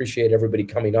sincerely appreciate everybody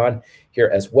coming on here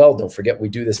as well. Don't forget, we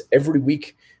do this every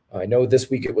week. I know this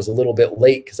week it was a little bit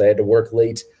late because I had to work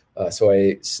late. So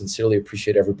I sincerely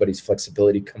appreciate everybody's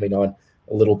flexibility coming on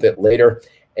a little bit later.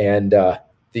 And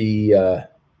the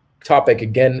topic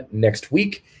again next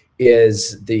week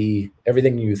is the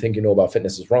Everything You Think You Know About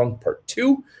Fitness is Wrong, Part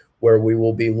 2, where we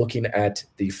will be looking at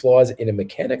the flaws in a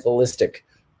mechanicalistic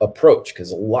approach,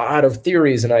 because a lot of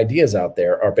theories and ideas out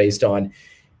there are based on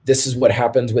this is what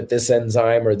happens with this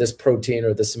enzyme or this protein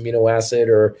or this amino acid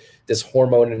or this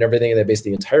hormone and everything. And they base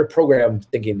the entire program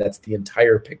thinking that's the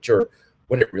entire picture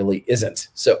when it really isn't.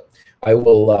 So I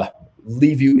will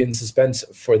leave you in suspense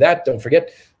for that. Don't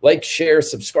forget, like, share,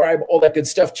 subscribe, all that good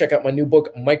stuff. Check out my new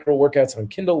book, Micro Workouts on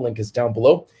Kindle. Link is down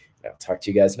below. And I'll talk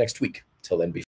to you guys next week. Till then, be